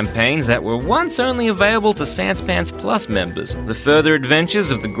select campaigns that were once only available to Sanspants Plus members. The further adventures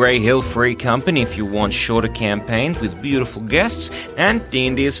of the Grey Hill Free Company if you want shorter campaigns with beautiful guests, and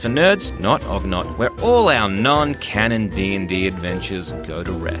D&D is for Nerds, not Ognot, where all our non-canon D&D adventures go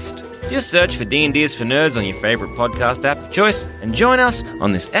to rest. Just search for D&D is for Nerds on your favorite podcast app of choice and join us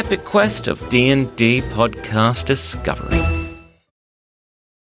on this epic quest of D&D podcast discovery.